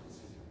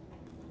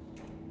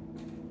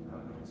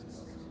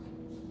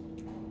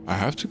 I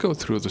have to go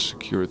through the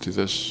security.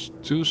 There's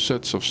 2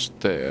 sets of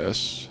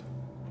stairs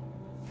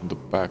on the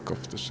back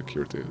of the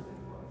security.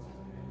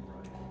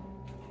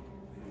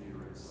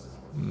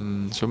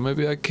 So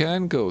maybe I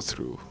can go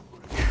through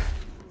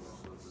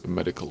the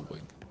medical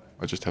wing.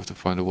 I just have to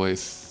find a way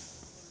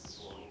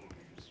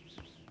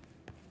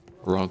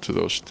around to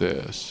those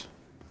stairs.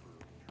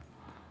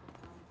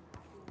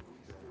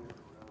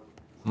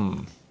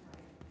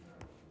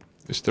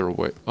 Is there a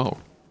way? Oh,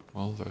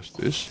 well, there's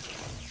this.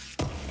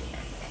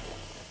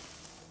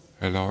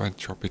 Hello,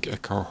 Entropic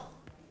Echo.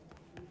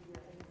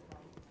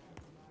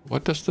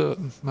 What does the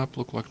map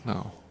look like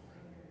now?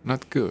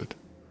 Not good.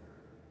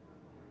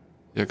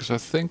 Yeah, because I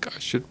think I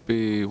should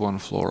be 1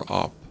 floor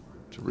up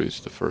to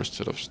reach the first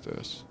set of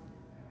stairs.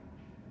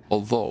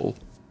 Although...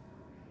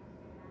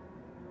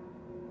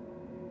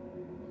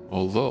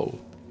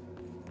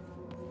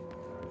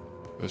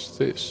 There's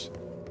this.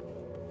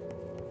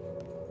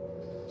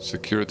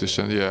 Security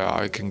center, yeah,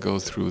 I can go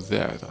through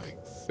that, I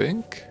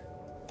think.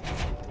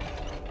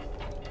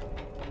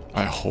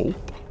 I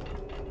hope.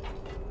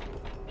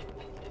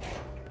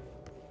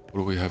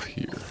 What do we have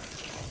here?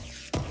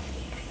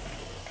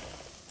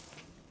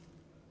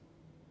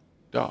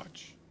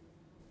 Dodge.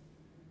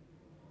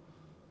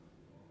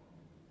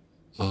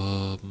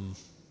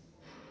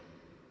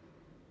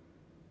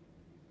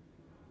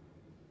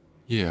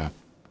 Yeah.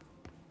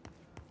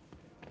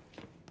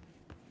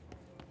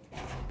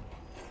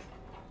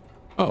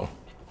 Oh,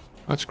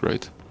 that's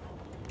great.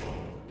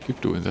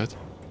 Keep doing that.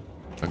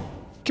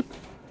 Keep.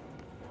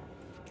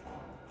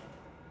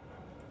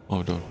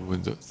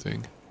 Win the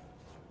thing.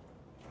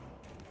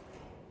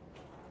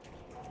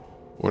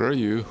 What are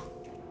you?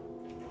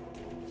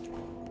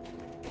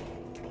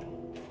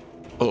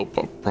 Oh,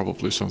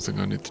 probably something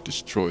I need to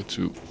destroy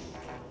too.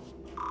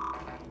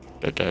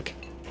 Dead.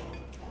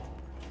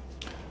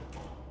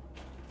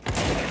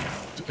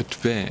 To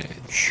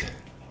advance.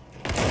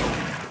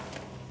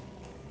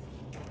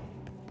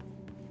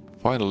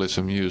 Finally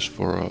some use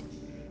for a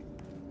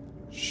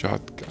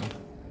shotgun.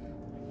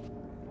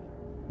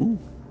 Ooh.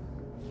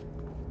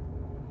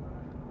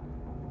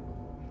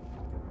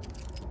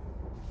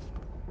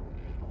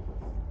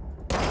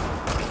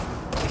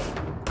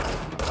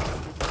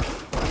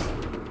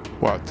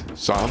 What?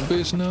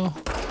 Zombies now?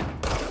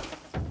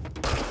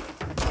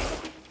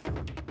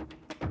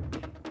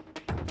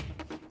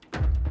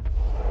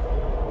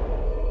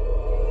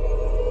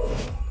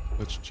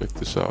 Let's check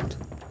this out.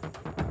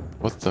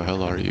 What the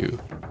hell are you?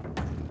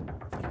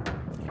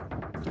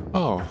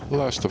 Oh,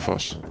 Last of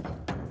Us.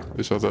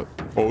 These are the...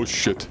 Oh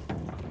shit.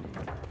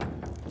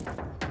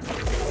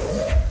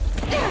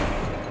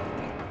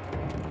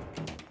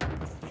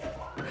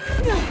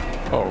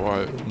 Oh,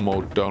 I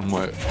mowed down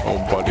my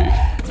own body.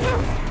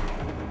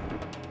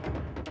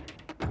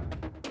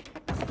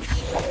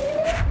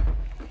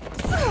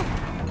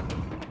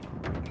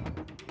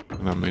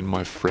 And I mean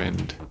my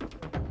friend.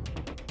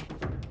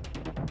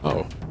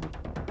 Oh.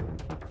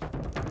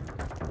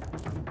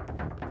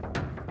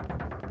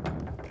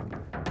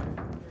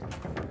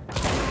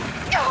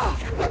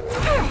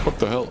 What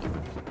the hell?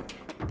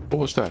 What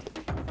was that?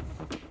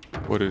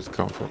 Where did it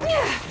come from?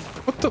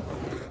 What the?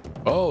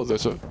 Oh,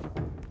 there's a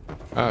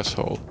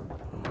asshole.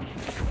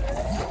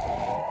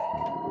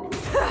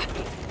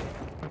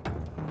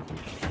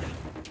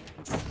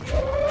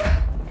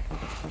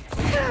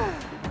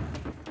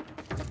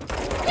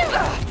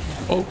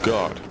 Oh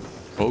god.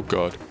 Oh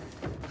god.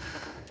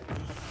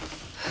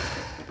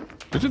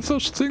 Didn't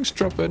those things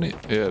drop any?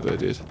 Yeah, they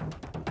did.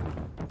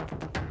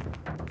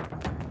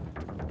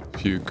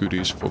 Few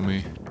goodies for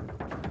me.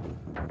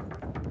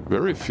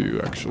 Very few,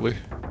 actually.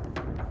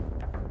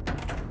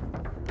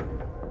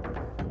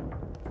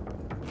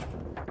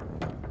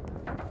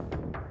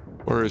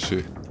 Where is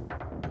he?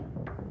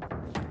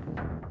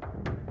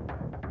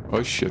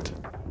 Oh shit.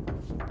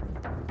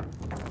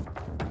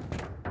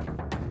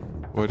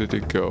 Where did he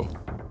go?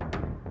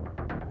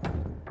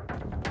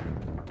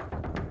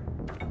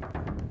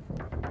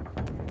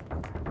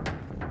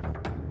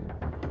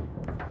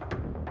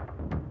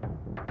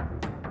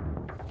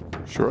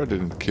 Sure I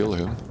didn't kill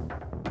him.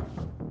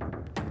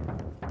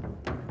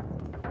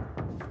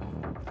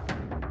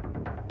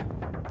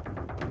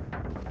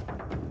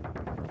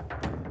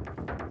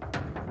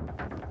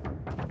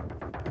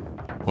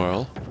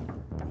 Well,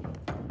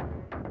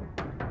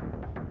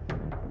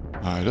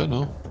 I don't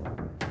know.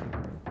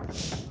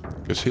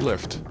 Guess he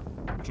left.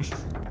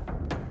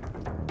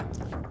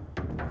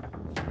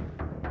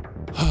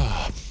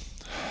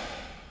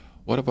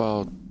 What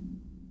about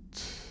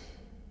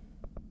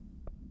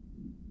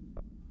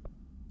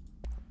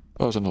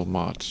 1000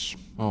 mods?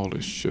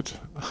 Holy shit.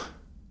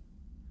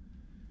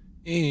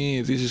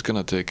 This is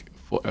gonna take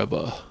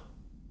forever.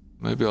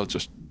 Maybe I'll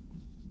just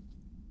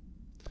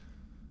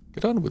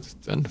get on with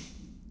it then.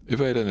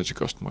 Evade energy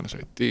cost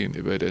 -18,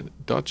 evade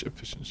dodge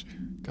efficiency.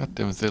 God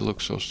damn it, they look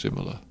so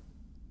similar.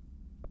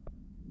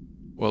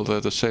 Well,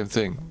 they're the same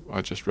thing.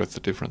 I just read the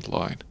different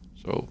line.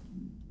 So,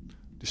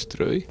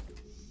 destroy.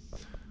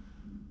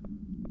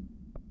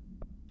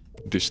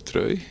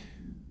 Destroy.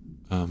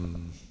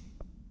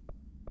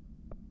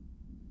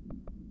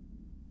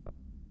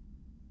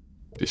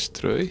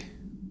 Destroy.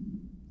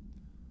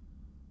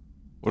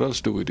 What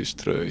else do we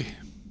destroy?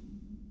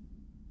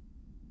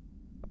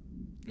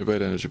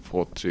 Evade energy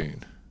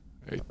 14.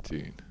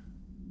 18.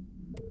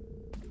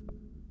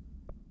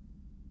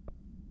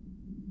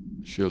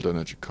 Shield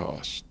energy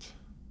cost.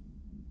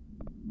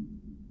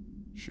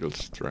 Shield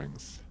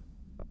strength.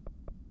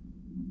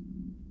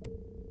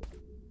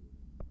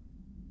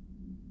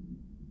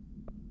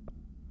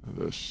 And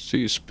the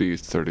sea speed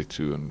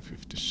 32 and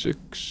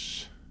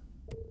 56.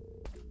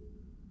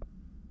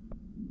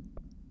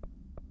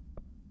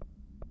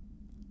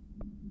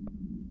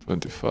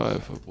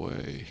 $25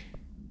 away.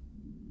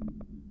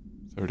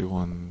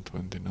 31,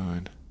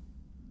 29.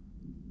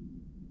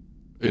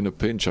 In a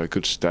pinch I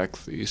could stack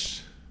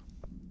these,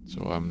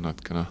 so I'm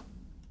not gonna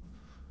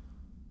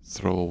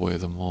throw away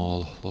them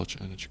all. Lodge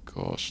energy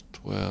cost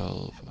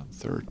 12 and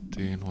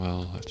 13.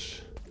 Well,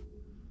 let's...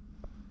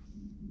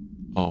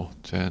 Oh,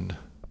 10.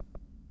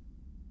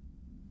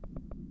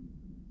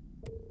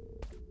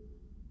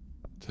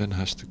 10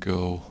 has to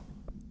go.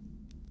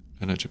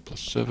 Energy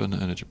plus 7,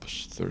 energy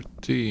plus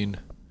 13.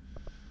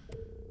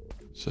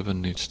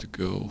 7 needs to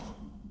go.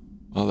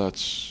 Well,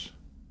 that's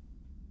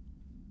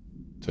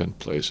 10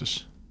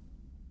 places.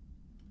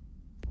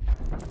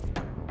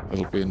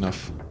 That'll be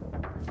enough.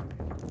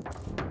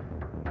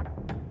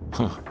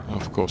 Huh,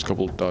 of course,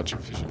 couple dodge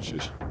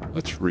efficiencies.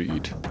 Let's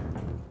read.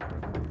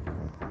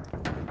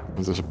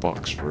 Oh, there's a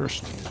box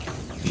first.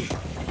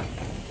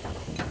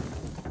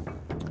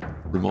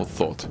 Remote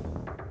thought.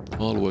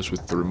 Always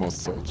with the remote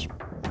thoughts.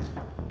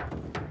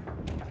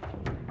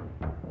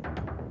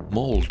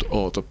 Mold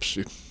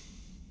autopsy.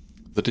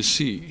 The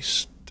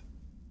deceased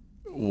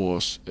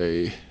was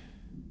a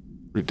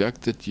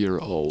redacted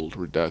year-old,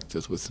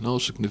 redacted with no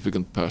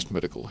significant past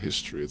medical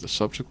history. The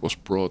subject was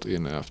brought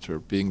in after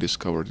being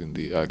discovered in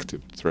the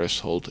active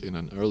threshold in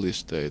an early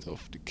state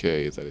of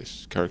decay that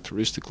is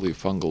characteristically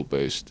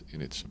fungal-based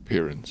in its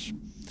appearance.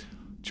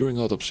 During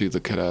autopsy, the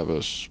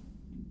cadaver's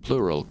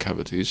pleural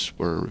cavities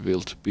were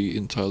revealed to be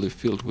entirely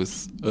filled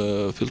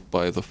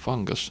by the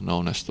fungus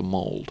known as the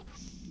mold,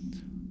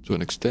 to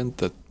an extent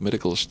that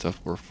medical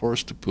staff were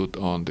forced to put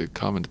on the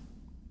common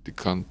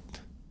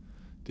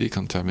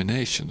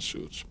decontamination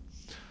suits.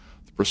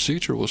 The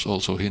procedure was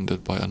also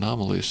hindered by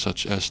anomalies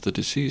such as the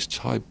deceased's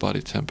high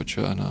body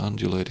temperature and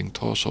undulating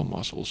torso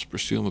muscles,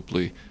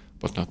 presumably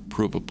but not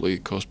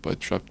provably caused by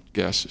trapped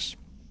gases.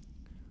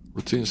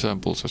 Routine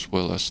samples as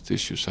well as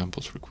tissue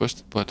samples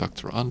requested by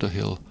Dr.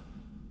 Underhill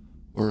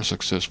were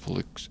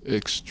successfully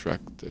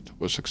extracted.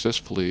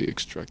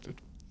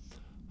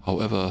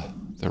 However,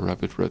 their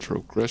rapid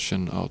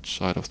retrogression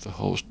outside of the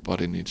host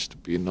body needs to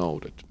be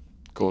noted.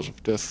 Cause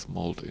of death,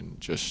 mold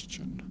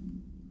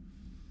ingestion.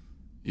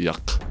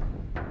 Yuck.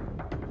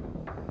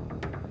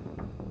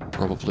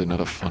 Probably not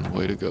a fun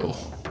way to go.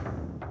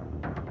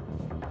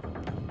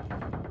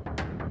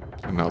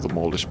 And now the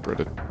mold is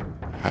spreaded.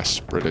 Has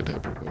spreaded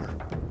everywhere.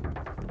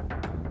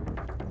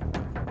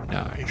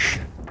 Nice.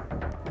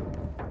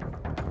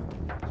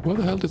 Where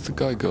the hell did the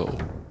guy go?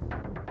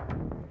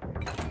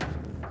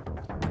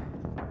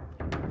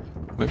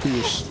 Maybe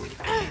use...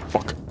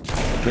 Fuck.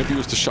 Maybe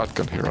use the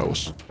shotgun here, I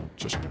was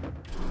just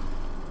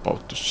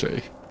about to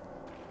say.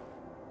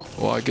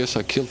 Well, I guess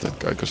I killed that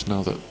guy, because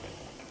now the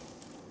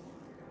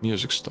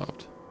music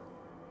stopped.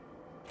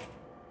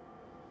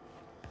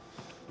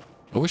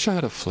 I wish I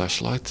had a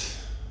flashlight.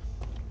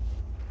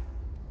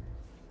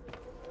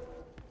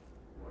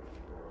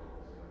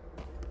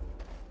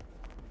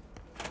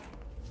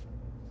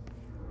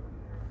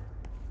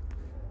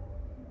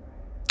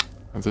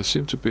 And there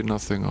seemed to be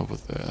nothing over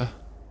there.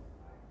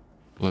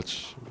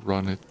 Let's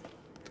run it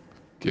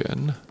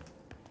again.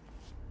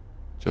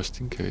 Just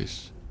in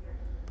case.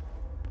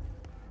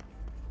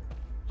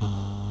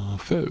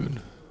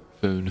 Phone.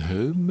 Phone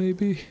home,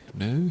 maybe?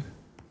 No?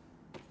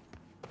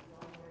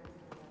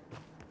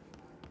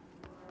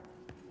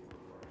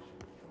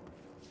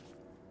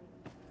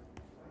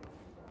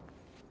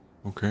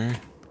 Okay.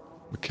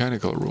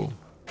 Mechanical room.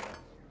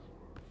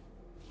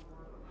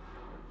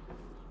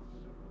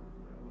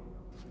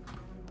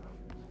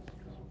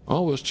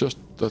 Oh, it was just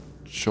that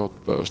short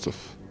burst of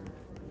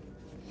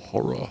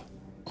horror.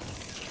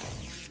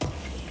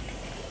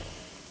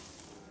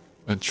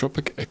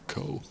 Entropic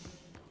Echo.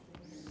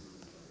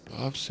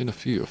 I've seen a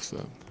few of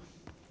them.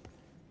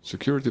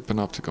 Security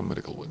Panopticon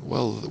Medical Wing.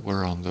 Well,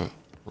 we're on the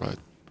right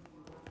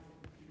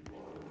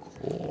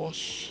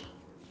course.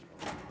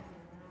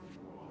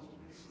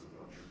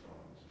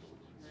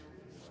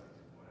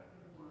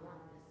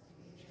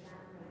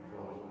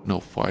 No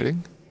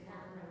fighting?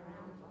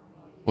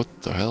 What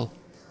the hell?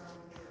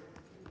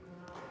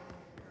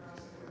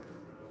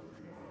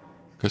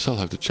 Guess I'll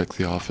have to check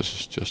the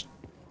offices just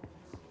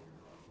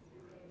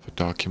for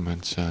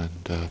documents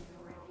and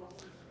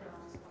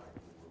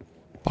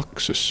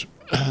boxes.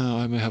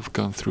 I may have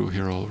gone through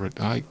here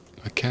already. I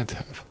can't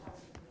have.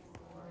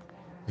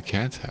 I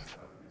can't have.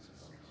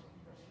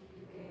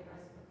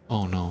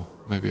 Oh no,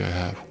 maybe I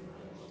have.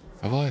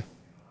 Have I?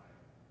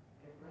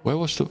 Where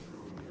was the...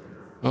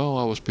 Oh,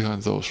 I was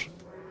behind those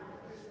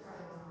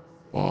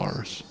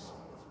bars.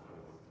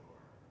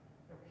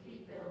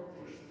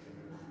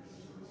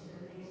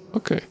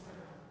 Okay.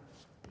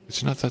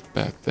 It's not that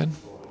bad then.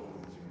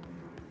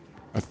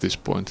 At this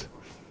point.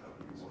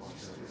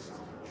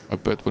 I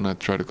bet when I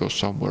try to go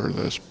somewhere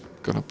there's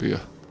gonna be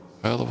a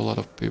hell of a lot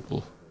of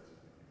people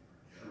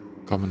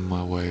coming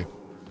my way.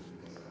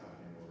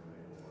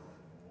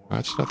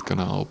 That's not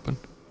gonna open.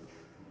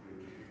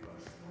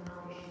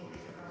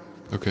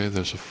 Okay,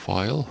 there's a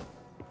file.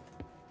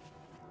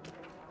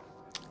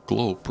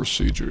 Globe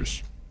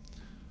procedures.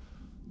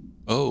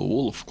 Oh,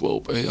 Wolf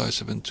Globe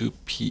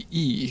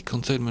AI72PE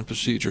containment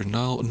procedure.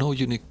 Now, no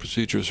unique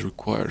procedures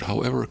required.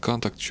 However,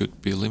 contact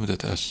should be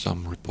limited as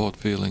some report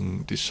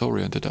feeling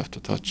disoriented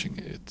after touching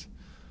it.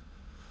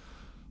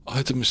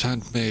 Item is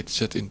handmade,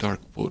 set in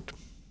dark wood.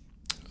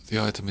 The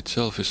item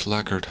itself is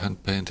lacquered,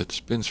 hand painted,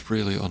 spins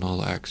freely on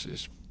all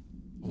axes.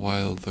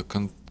 While the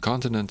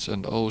continents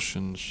and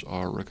oceans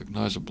are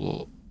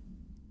recognizably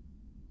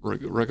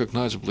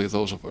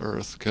those of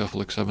Earth,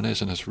 careful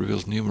examination has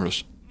revealed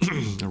numerous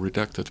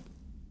redacted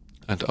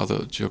and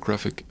other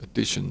geographic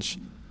additions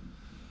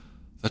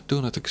that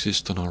do not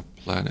exist on our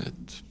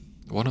planet.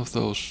 One of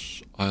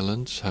those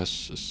islands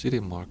has a city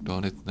marked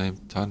on it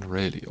named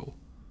Tanrelio.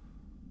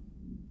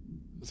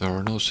 There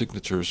are no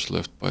signatures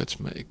left by its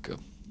maker.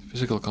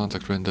 Physical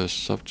contact renders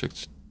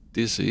subjects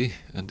dizzy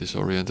and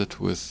disoriented,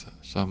 with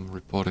some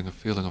reporting a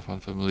feeling of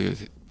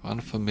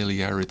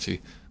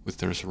unfamiliarity with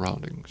their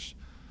surroundings.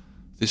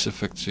 This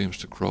effect seems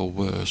to grow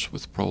worse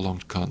with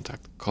prolonged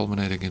contact,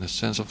 culminating in a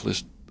sense of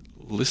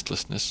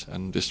listlessness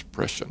and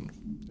depression.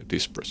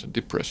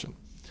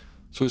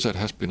 Suicide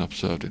has been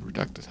observed in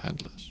redacted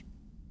handlers.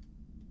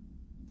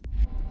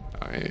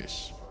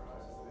 Nice.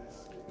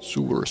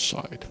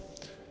 Suicide.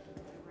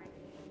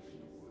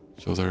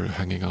 So they're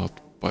hanging out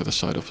by the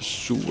side of a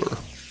sewer.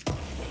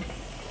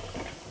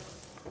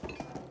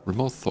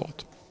 Remote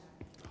thought.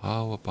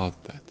 How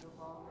about that?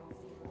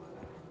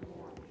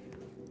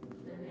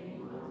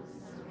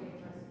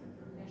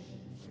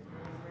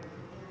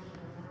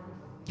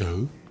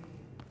 No.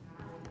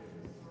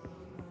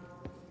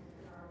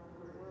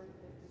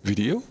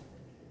 Video?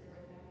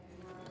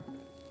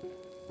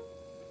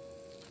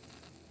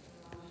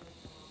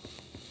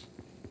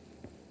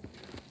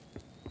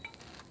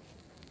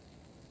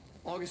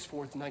 August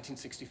 4th,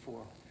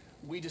 1964.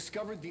 We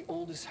discovered the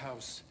oldest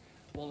house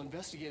while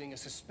investigating a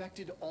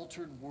suspected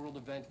altered world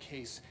event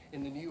case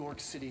in the New York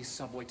City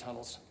subway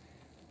tunnels.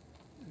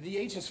 The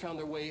agents found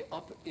their way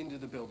up into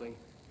the building.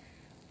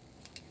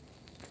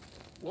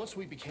 Once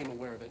we became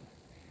aware of it,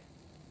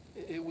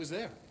 it was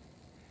there.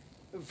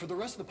 For the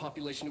rest of the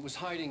population, it was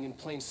hiding in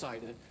plain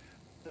sight,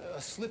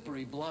 a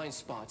slippery blind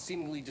spot,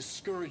 seemingly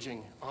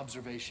discouraging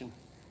observation.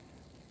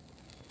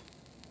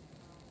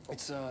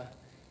 It's a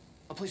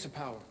place of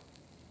power,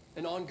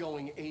 an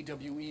ongoing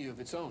AWE of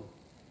its own,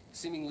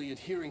 seemingly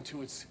adhering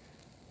to its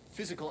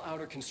physical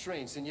outer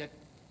constraints and yet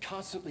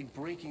constantly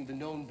breaking the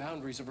known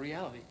boundaries of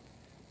reality.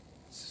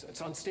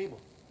 It's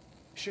unstable,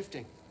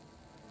 shifting.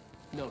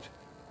 Note,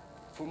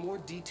 for more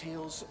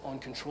details on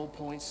control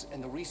points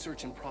and the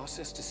research and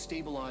process to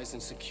stabilize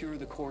and secure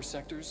the core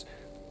sectors,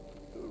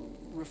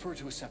 refer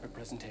to a separate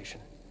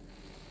presentation.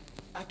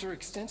 After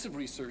extensive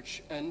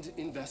research and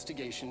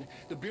investigation,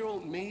 the Bureau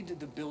made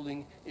the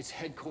building its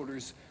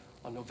headquarters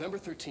on November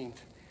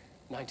 13th,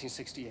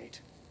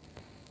 1968.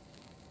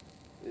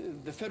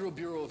 The Federal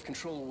Bureau of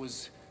Control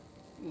was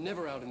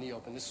never out in the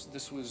open.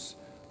 This was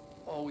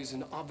always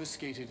an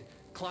obfuscated,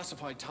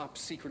 classified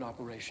top-secret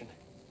operation.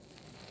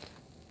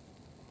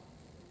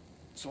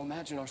 So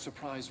imagine our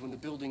surprise when the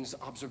building's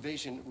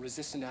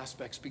observation-resistant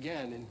aspects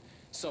began in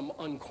some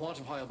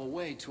unquantifiable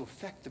way to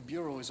affect the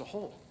Bureau as a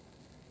whole.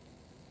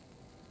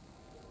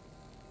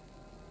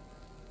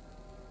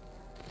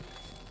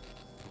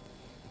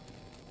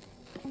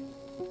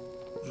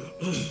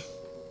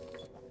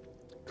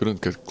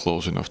 Couldn't get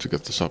close enough to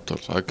get the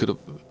subtitles. I could have,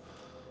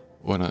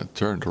 when I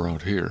turned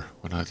around here,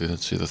 when I didn't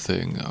see the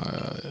thing,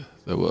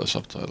 there were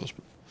subtitles.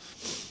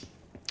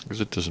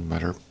 Because it doesn't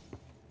matter.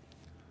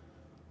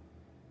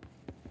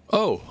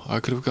 Oh, I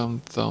could have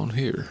gone down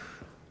here.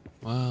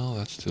 Well,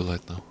 that's too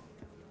late now.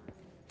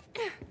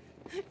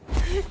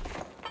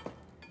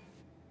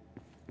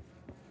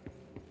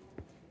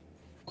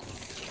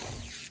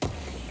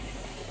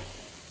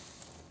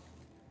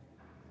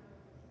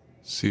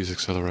 Seize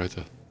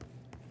accelerator.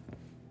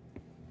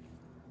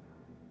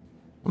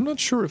 I'm not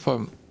sure if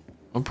I'm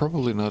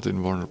probably not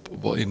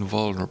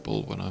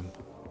invulnerable when I'm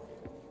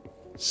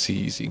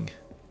seizing.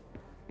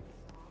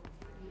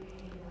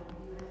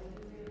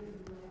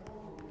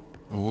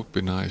 It would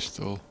be nice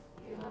though.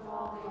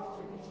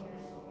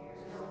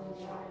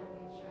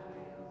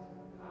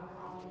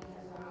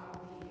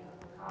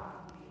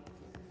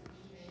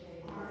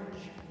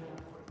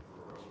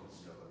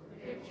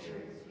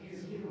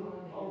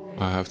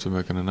 I have to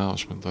make an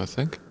announcement, I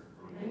think.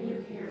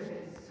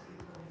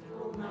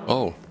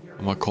 Oh,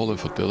 am I calling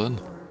for Dylan?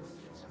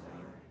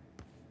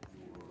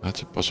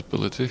 That's a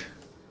possibility.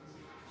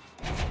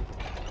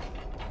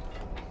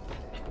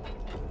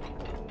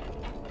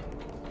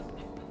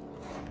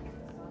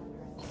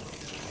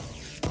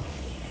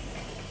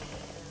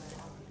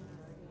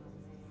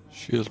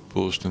 Shield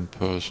boost in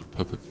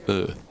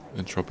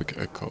Entropic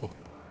Echo.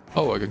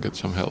 Oh, I can get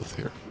some health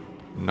here.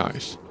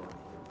 Nice.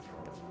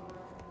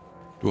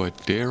 Do I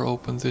dare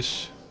open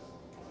this?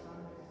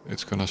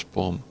 It's gonna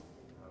spawn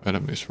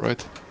enemies,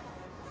 right?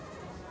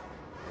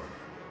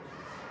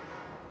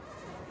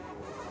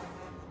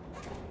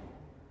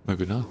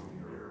 Maybe not.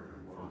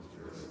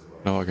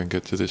 Now I can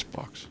get to this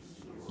box.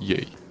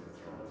 Yay.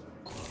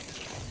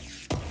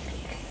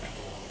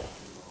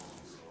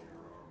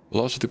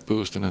 Velocity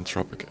boost and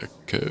entropic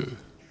echo.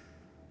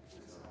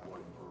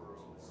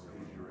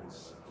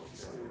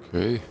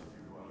 Okay.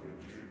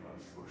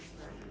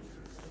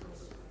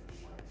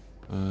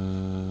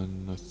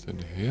 Nothing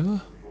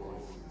here.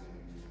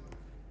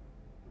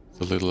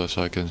 The little as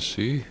I can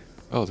see.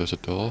 Oh, there's a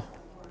door.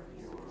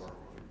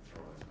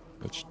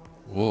 That's...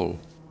 Whoa.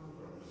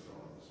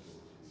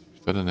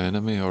 Is that an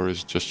enemy or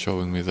is it just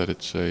showing me that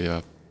it's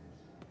a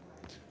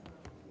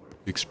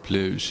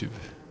explosive?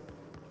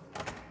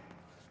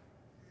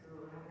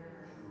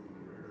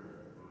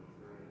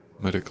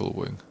 Medical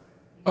wing.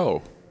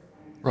 Oh,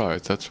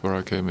 right, that's where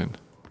I came in.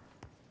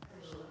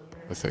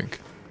 I think.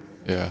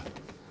 Yeah.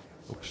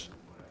 Oops.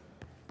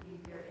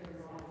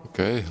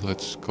 Okay,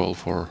 let's call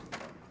for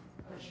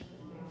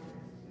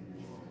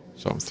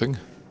something.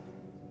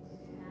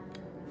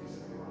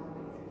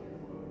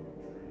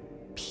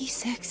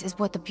 P6 is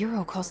what the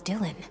Bureau calls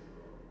Dylan.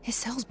 His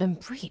cell's been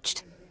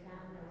breached.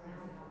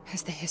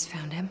 Has the Hiss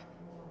found him?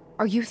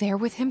 Are you there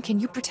with him? Can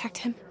you protect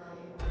him?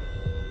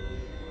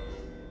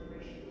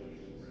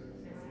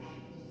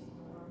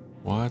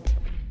 What?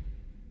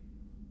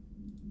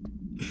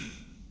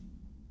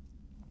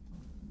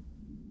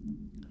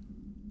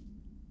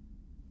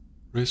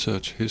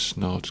 Research his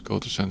notes. Go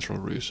to central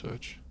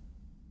research.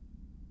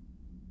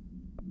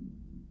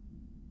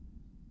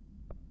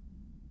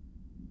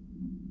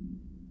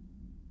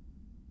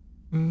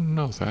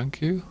 No,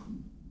 thank you.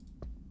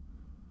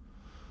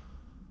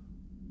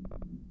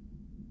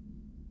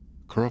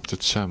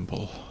 Corrupted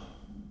sample.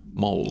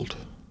 Mold.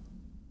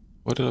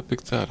 Why did I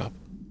pick that up?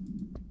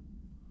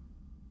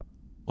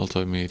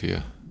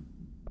 Multimedia.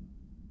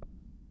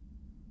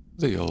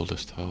 The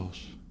oldest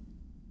house.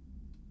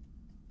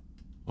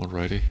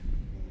 Alrighty.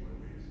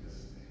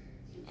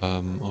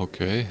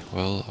 Okay,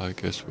 well, I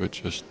guess we're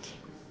just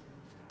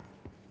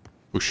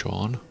push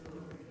on.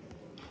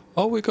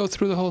 Oh, we go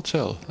through the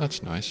hotel.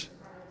 That's nice.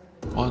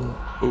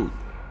 Ooh.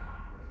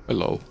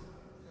 Hello.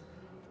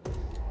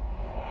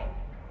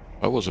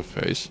 That was a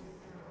face.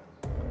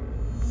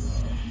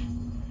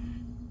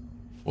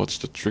 What's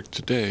the trick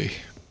today?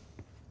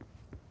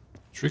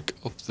 Trick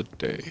of the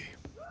day.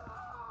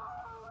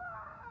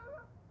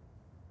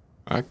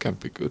 That can't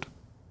be good.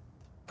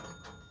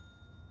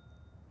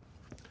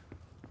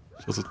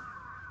 So the...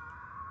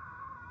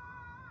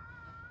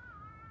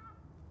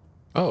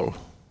 Oh.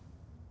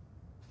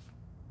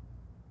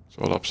 It's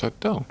all upside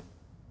down.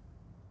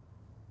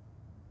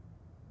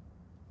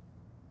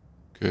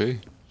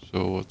 Okay,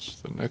 so what's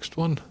the next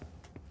one?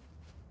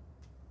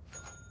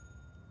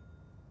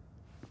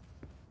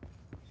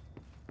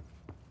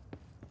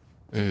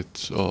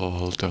 It's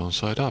all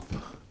downside up.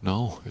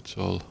 No, it's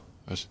all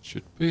as it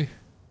should be.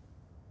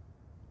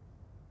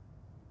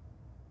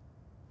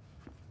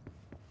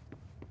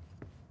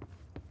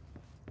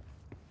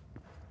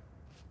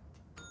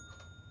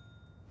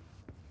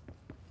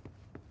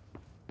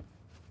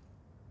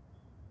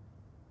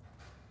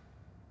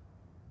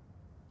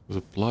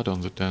 There's blood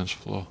on the dance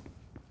floor.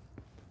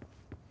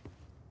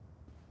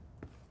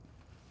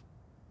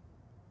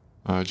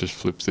 I just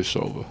flipped this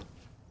over.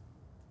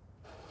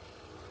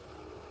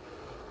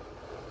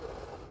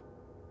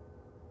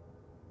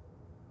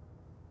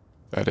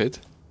 That it?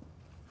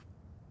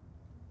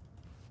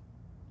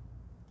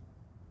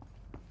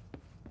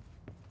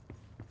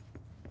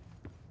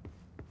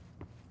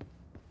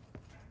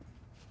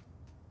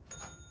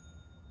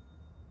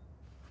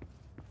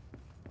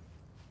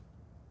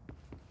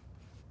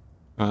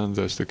 And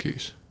there's the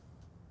keys.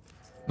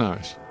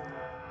 Nice.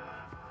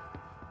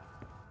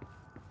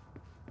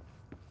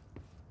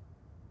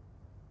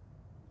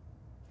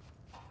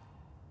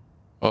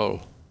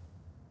 Oh.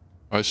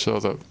 I saw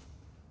that.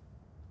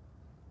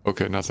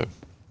 Okay, nothing.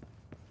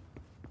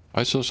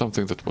 I saw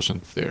something that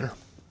wasn't there.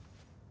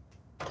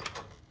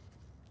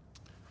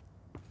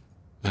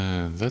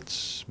 And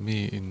that's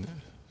me in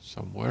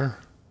somewhere.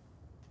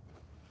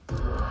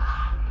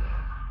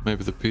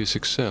 Maybe the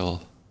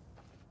P6L.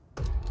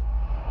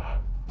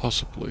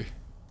 Possibly.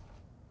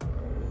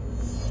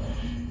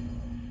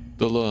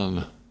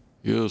 Dylan,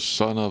 you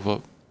son of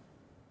a...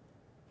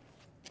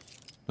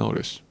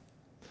 Notice.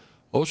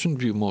 Ocean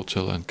View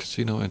Motel and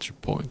Casino Entry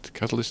Point.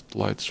 Catalyst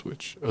light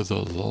switch. The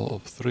law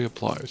of 3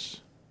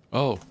 applies.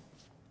 Oh.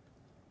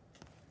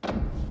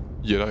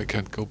 Yet I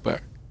can't go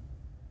back.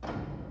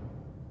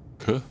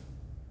 Huh?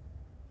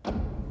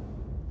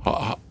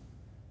 Ha.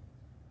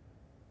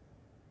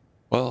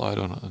 Well, I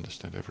don't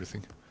understand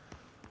everything.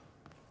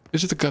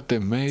 Is it a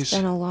goddamn maze? It's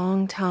been a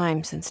long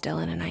time since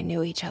Dylan and I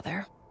knew each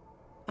other.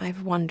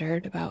 I've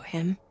wondered about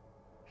him.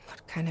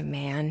 What kind of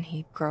man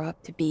he'd grow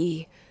up to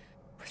be.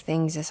 Were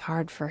things as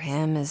hard for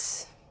him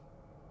as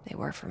they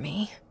were for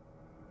me?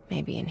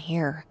 Maybe in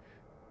here,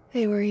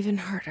 they were even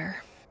harder.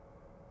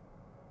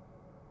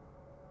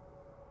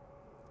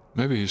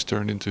 Maybe he's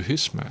turned into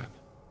his man.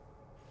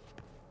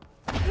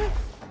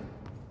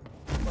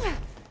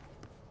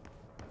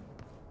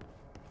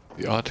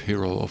 The odd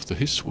hero of the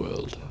his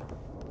world.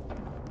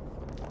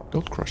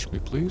 Don't crush me,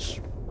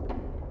 please.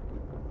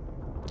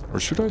 Or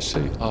should I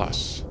say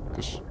us?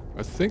 Because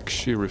I think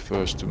she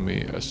refers to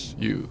me as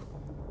you.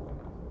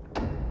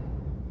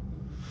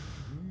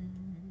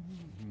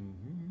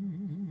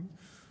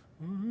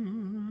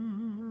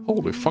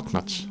 Holy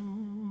fucknuts.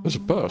 There's a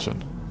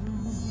person.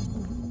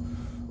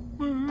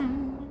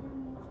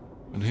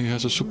 And he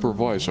has a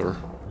supervisor.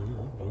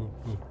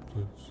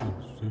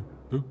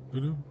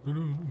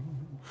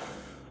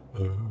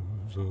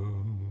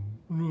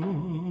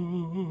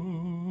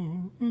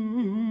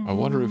 I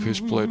wonder if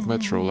he's played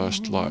Metro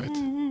Last Light.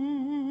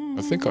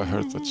 I think I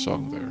heard that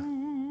song there.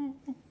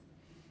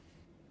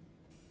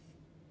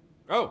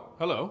 Oh,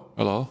 hello.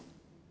 Hello?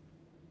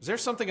 Is there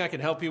something I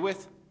can help you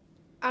with?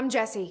 I'm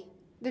Jessie,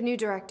 the new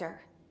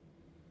director.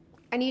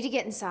 I need to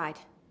get inside.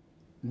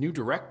 New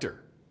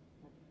director?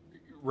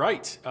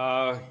 Right.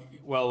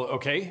 Well,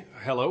 okay.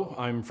 Hello,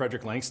 I'm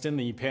Frederick Langston,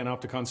 the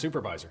Panopticon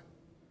supervisor.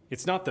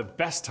 It's not the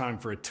best time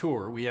for a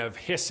tour. We have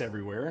hiss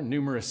everywhere,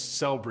 numerous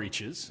cell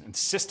breaches, and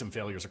system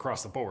failures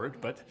across the board,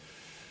 but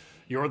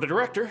you're the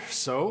director,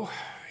 so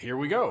here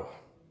we go.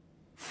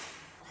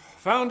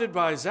 Founded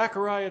by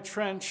Zachariah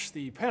Trench,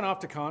 the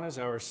Panopticon is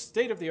our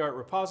state-of-the-art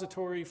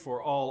repository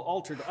for all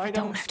altered items. I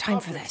don't have time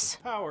for this.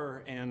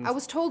 Power and... I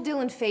was told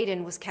Dylan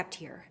Faden was kept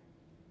here.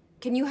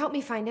 Can you help me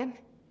find him?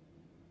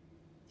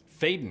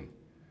 Faden?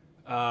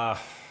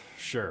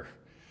 Sure.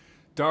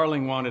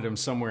 Darling wanted him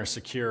somewhere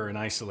secure and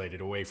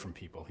isolated away from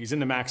people. He's in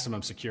the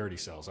maximum security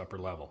cells, upper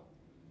level.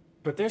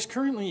 But there's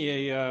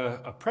currently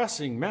a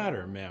pressing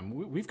matter, ma'am.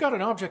 We've got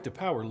an object of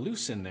power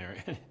loose in there.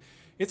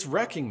 It's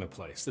wrecking the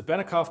place. The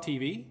Benikoff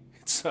TV,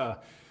 it's a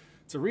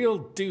real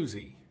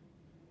doozy.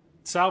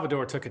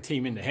 Salvador took a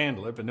team in to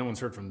handle it, but no one's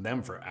heard from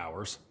them for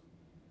hours.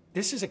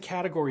 This is a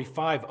Category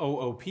 5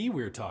 OOP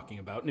we're talking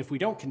about, and if we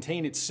don't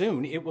contain it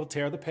soon, it will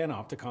tear the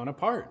Panopticon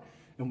apart.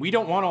 And we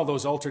don't want all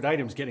those altered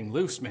items getting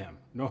loose, ma'am.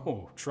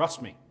 No,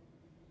 trust me.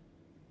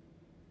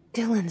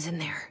 Dylan's in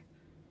there.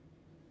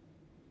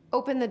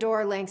 Open the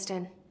door,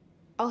 Langston.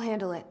 I'll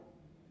handle it.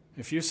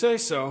 If you say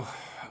so.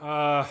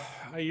 I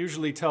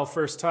usually tell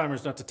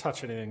first-timers not to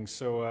touch anything,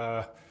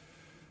 so,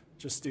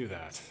 just do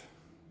that.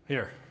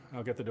 Here,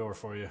 I'll get the door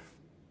for you.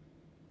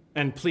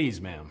 And please,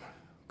 ma'am,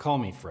 call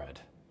me Fred.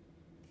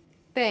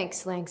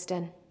 Thanks,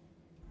 Langston.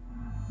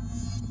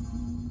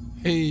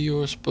 Hey, you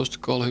were supposed to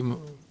call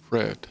him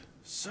Fred.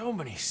 So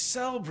many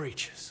cell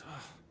breaches.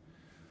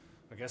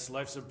 I guess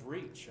life's a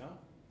breach, huh?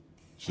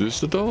 Is this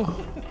the door?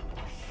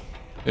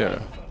 Yeah.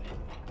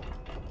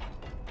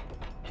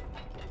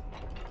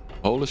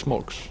 Holy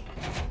smokes.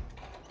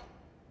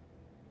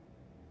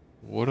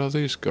 What are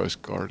these guys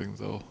guarding,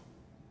 though?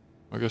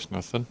 I guess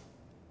nothing.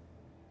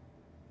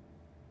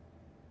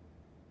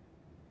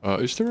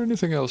 Is there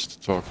anything else to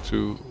talk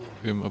to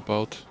him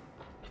about?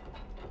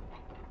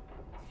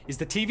 Is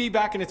the TV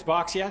back in its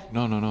box yet?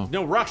 No.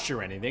 No rush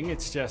or anything,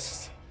 it's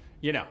just,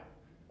 you know,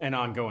 an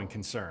ongoing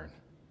concern.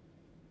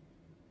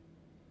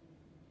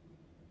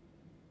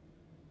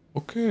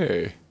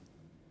 Okay.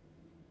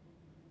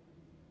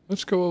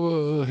 Let's go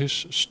over his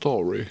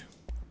story.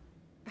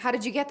 How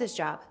did you get this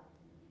job?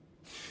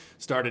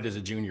 Started as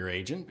a junior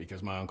agent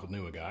because my uncle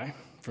knew a guy.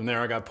 From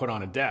there I got put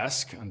on a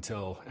desk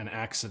until an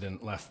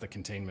accident left the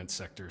containment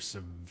sector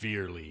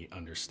severely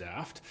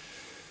understaffed.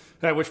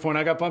 At which point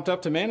I got bumped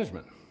up to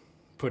management.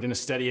 Put in a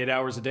steady 8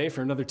 hours a day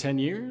for another 10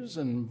 years,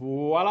 and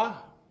voila,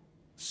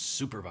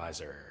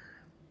 supervisor.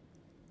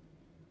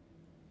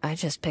 I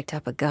just picked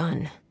up a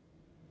gun.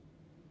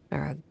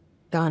 Or a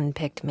gun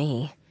picked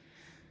me.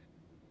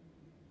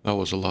 That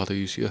was a lot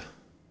easier.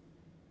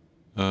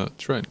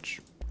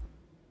 Trench.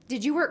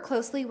 Did you work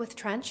closely with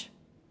Trench?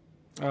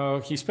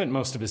 Oh, he spent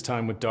most of his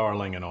time with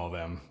Darling and all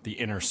them. The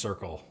inner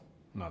circle.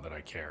 Not that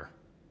I care.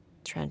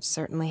 Trench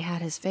certainly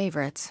had his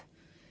favorites.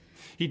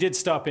 He did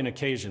stop in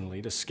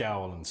occasionally to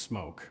scowl and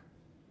smoke.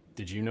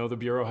 Did you know the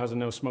Bureau has a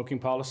no-smoking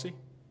policy?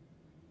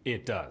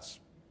 It does.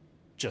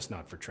 Just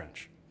not for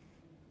Trench.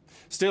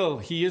 Still,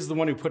 he is the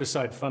one who put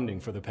aside funding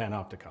for the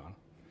Panopticon.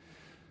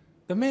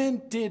 The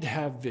man did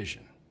have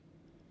vision.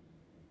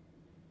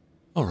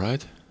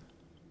 Alright.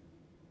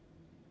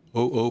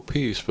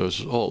 OOPs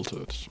versus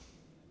altered.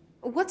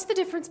 What's the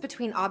difference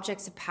between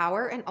objects of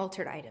power and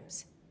altered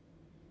items?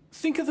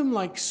 Think of them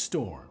like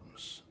storms.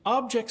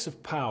 Objects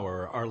of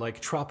power are like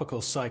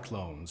tropical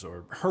cyclones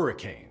or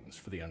hurricanes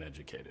for the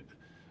uneducated.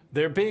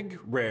 They're big,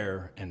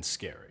 rare, and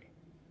scary.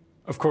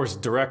 Of course,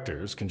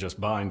 directors can just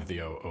bind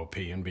the OOP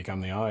and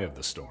become the eye of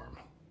the storm.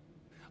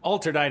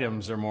 Altered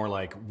items are more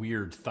like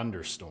weird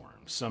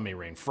thunderstorms. Some may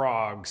rain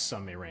frogs,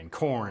 some may rain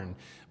corn,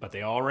 but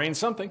they all rain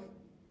something.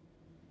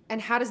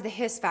 And how does the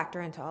hiss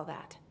factor into all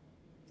that?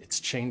 It's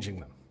changing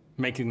them,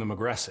 making them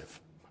aggressive.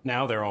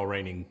 Now they're all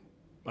raining,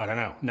 I don't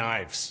know,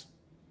 knives.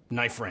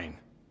 Knife rain.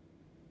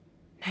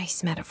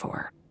 Nice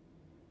metaphor.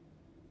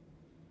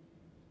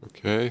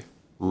 Okay.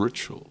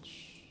 Rituals.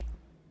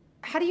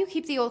 How do you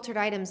keep the altered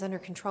items under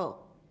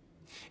control?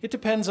 It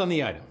depends on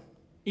the item.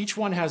 Each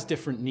one has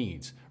different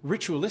needs.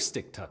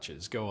 Ritualistic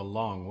touches go a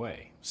long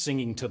way.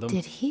 Singing to them.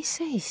 Did he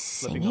say Flipping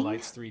singing? the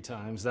lights 3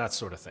 times, that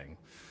sort of thing.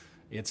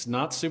 It's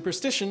not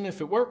superstition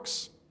if it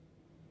works.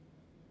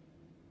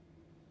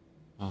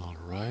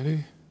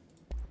 Alrighty.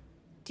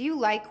 Do you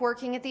like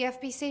working at the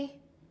FBC?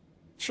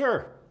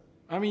 Sure.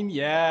 I mean,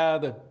 yeah,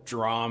 the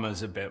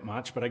drama's a bit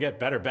much, but I get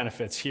better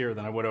benefits here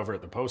than I would over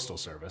at the Postal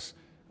Service.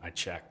 I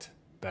checked.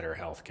 Better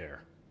healthcare.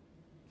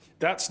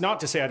 That's not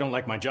to say I don't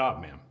like my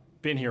job, ma'am.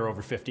 Been here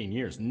over 15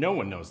 years. No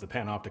one knows the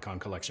Panopticon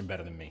collection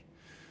better than me.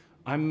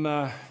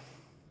 I'm,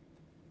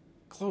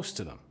 close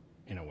to them,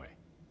 in a way.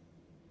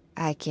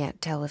 I can't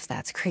tell if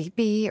that's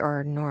creepy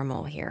or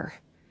normal here.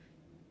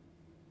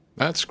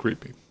 That's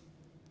creepy.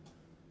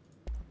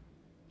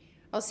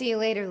 I'll see you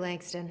later,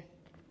 Langston.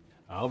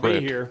 I'll Fred.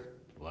 be here,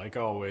 like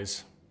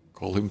always.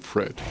 Call him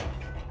Fred.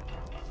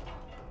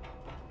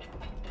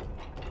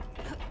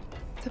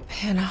 The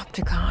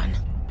Panopticon.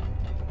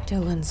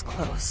 Dylan's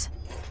close.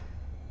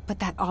 But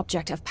that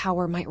object of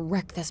power might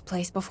wreck this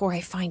place before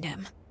I find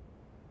him.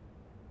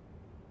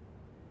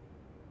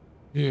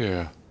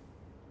 Yeah.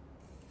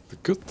 The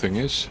good thing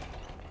is,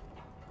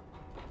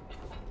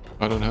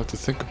 I don't have to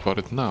think about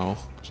it now,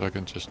 because I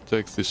can just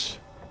take this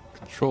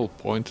control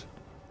point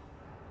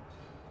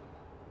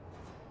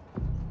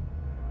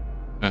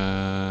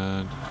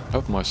and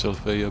have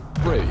myself a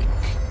break.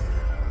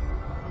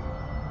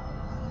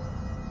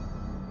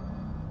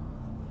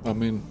 I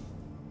mean,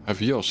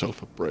 have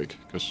yourself a break,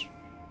 because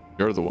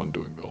you're the one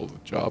doing all the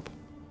job.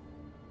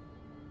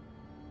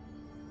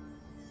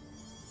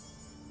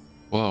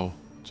 Wow,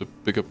 it's a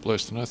bigger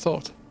place than I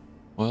thought.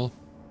 Well,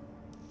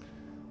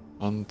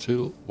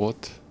 until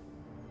what?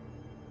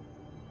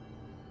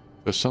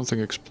 There's something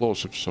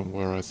explosive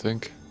somewhere, I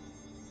think.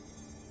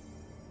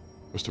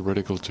 Because the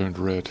reticle turned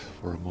red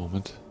for a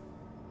moment.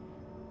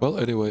 Well,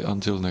 anyway,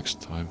 until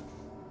next time.